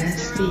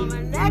nasty?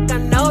 I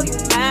know you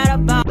mad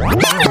about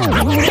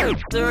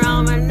it.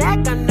 Around my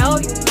neck, I know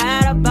you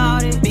mad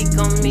about it.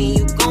 Become me,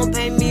 you gon'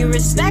 pay me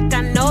respect.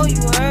 I know you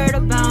heard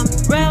about me.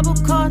 Rebel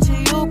culture,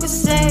 you could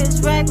say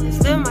it's reckless.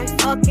 Live my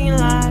fucking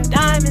life.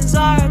 Diamonds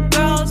are a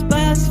girl's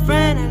best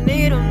friend. I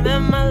need them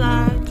in my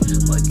life.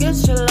 What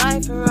gets your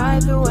life and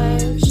ride the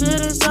wave?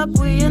 Shit is up,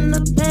 we in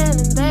the pen,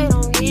 and they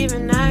don't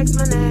even ask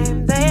my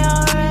name. They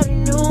already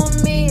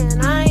knew me,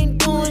 and I ain't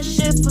doing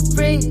shit for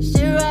free.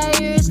 Shit right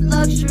here is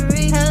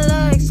luxury.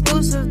 Hella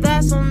exclusive,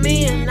 that's on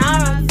me, and I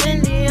rock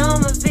Fendi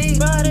on my feet.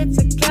 Brought it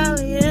to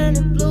Cali and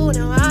it blue.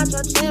 Now I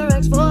try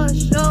T-Rex for a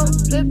show.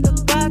 Flip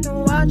the back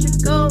and watch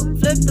it go.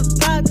 Flip the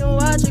back and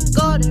watch it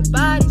go. Their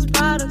bodies,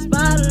 products,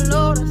 by the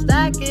load. I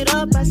stack it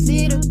up, I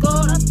see the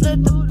gold. I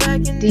flip the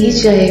back and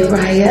DJ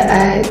Riah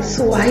X,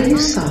 why you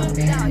so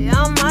nasty?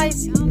 Yeah, I'm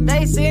icy.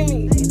 They see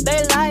me,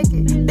 they like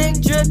it.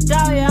 Big dripped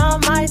out, yeah,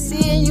 I'm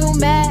icy. And you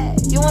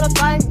mad, you wanna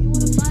fight me?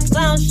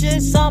 Clown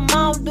shit, something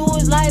I don't do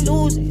is like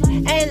losing.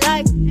 Ain't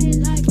like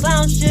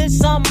clown shit,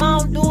 something I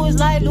don't do is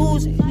like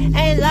losing.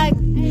 Ain't like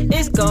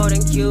it's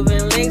golden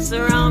Cuban links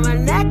around my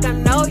neck. I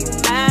know you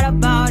mad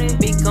about it.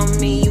 Become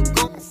me, you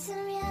gon'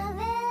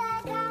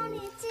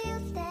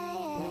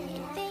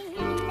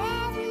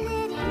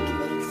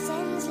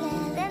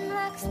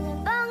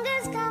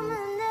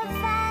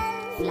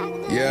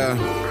 Yeah.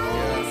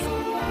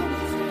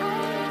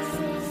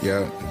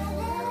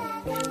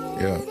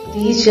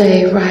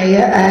 DJ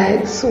Riah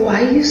X,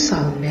 why you so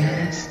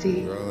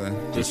nasty?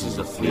 This is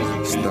a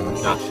feeling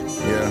stuff.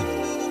 Yeah.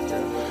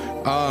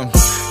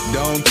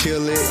 Don't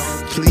kill it,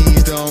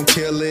 please don't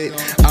kill it.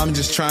 I'm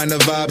just trying to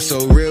vibe,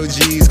 so real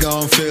G's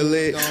gon' feel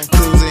it.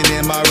 Cruising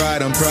in my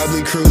ride, I'm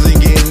probably cruising,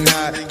 getting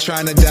hot.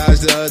 Trying to dodge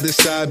the other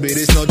side, but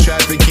it's no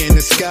traffic in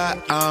the sky.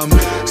 I'm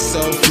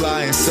so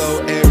fly and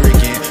so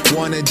arrogant.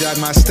 Wanna jog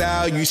my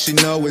style, you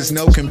should know it's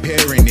no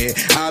comparing it.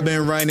 I've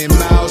been running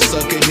miles,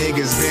 sucker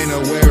niggas been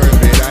aware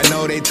of it. I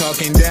know they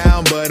talking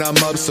down, but I'm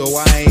up, so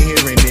I ain't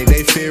hearing it.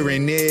 They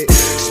fearing it.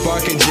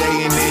 Spark a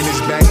J and then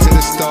it's back to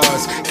the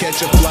stars.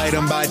 Catch a flight,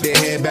 I'm about to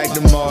head back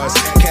to Mars.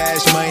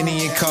 Cash,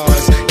 money, and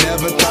cars.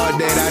 Never thought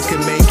that I could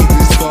make it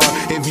this far.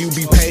 If you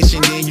be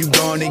patient, then you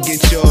gonna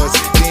get yours.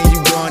 Then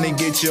you gonna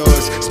get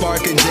yours.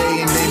 Spark a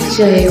J and then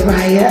it's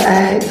Riah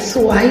X,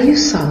 why you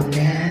so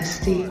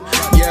nasty?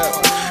 Yeah,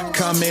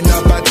 coming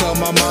up, I told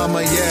my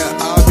mama, yeah,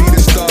 I'll be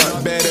the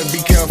star. Better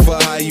be careful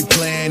how you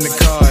playing the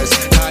cards.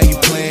 How you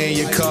playing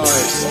your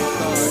cards.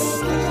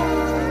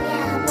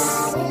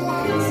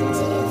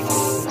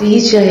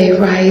 DJ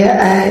Riah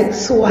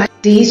X, why?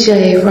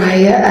 DJ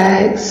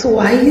Riah X,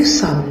 why you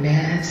so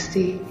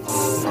nasty?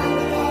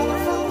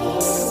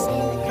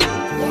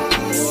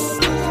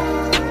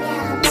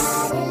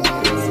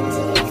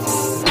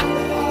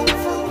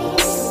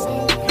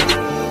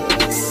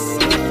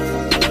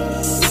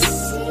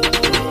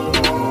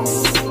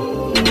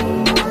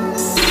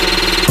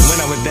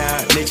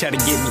 Try to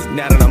get me,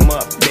 now that I'm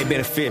up, they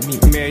better fit me.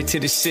 Married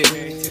to the shit,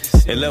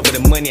 in love with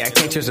the money, I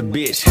can't trust a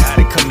bitch. How'd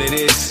it come to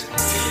this?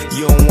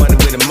 You don't want it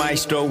with a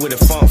maestro, with a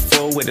funk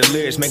full, with the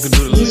lyrics, make her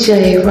do the lyrics.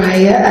 DJ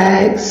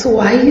Riah X,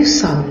 why you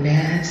so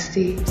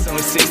nasty? Summer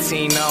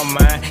 16 on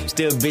mine,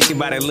 still bitchy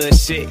by that little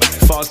shit.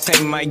 False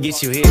tank might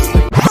get you hit.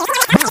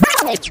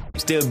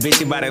 Still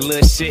bitchy by that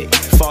little shit.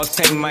 False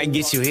tank might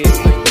get you hit.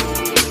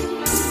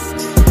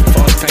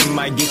 False tank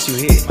might get you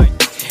hit.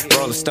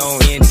 Rolling Stone,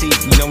 ENT,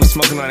 you know we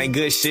smoking on that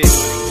good shit.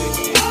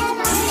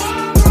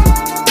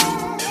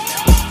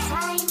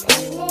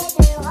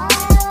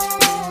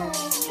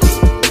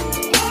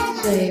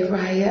 DJ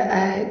Riah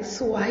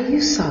X, why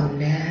you so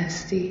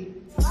nasty?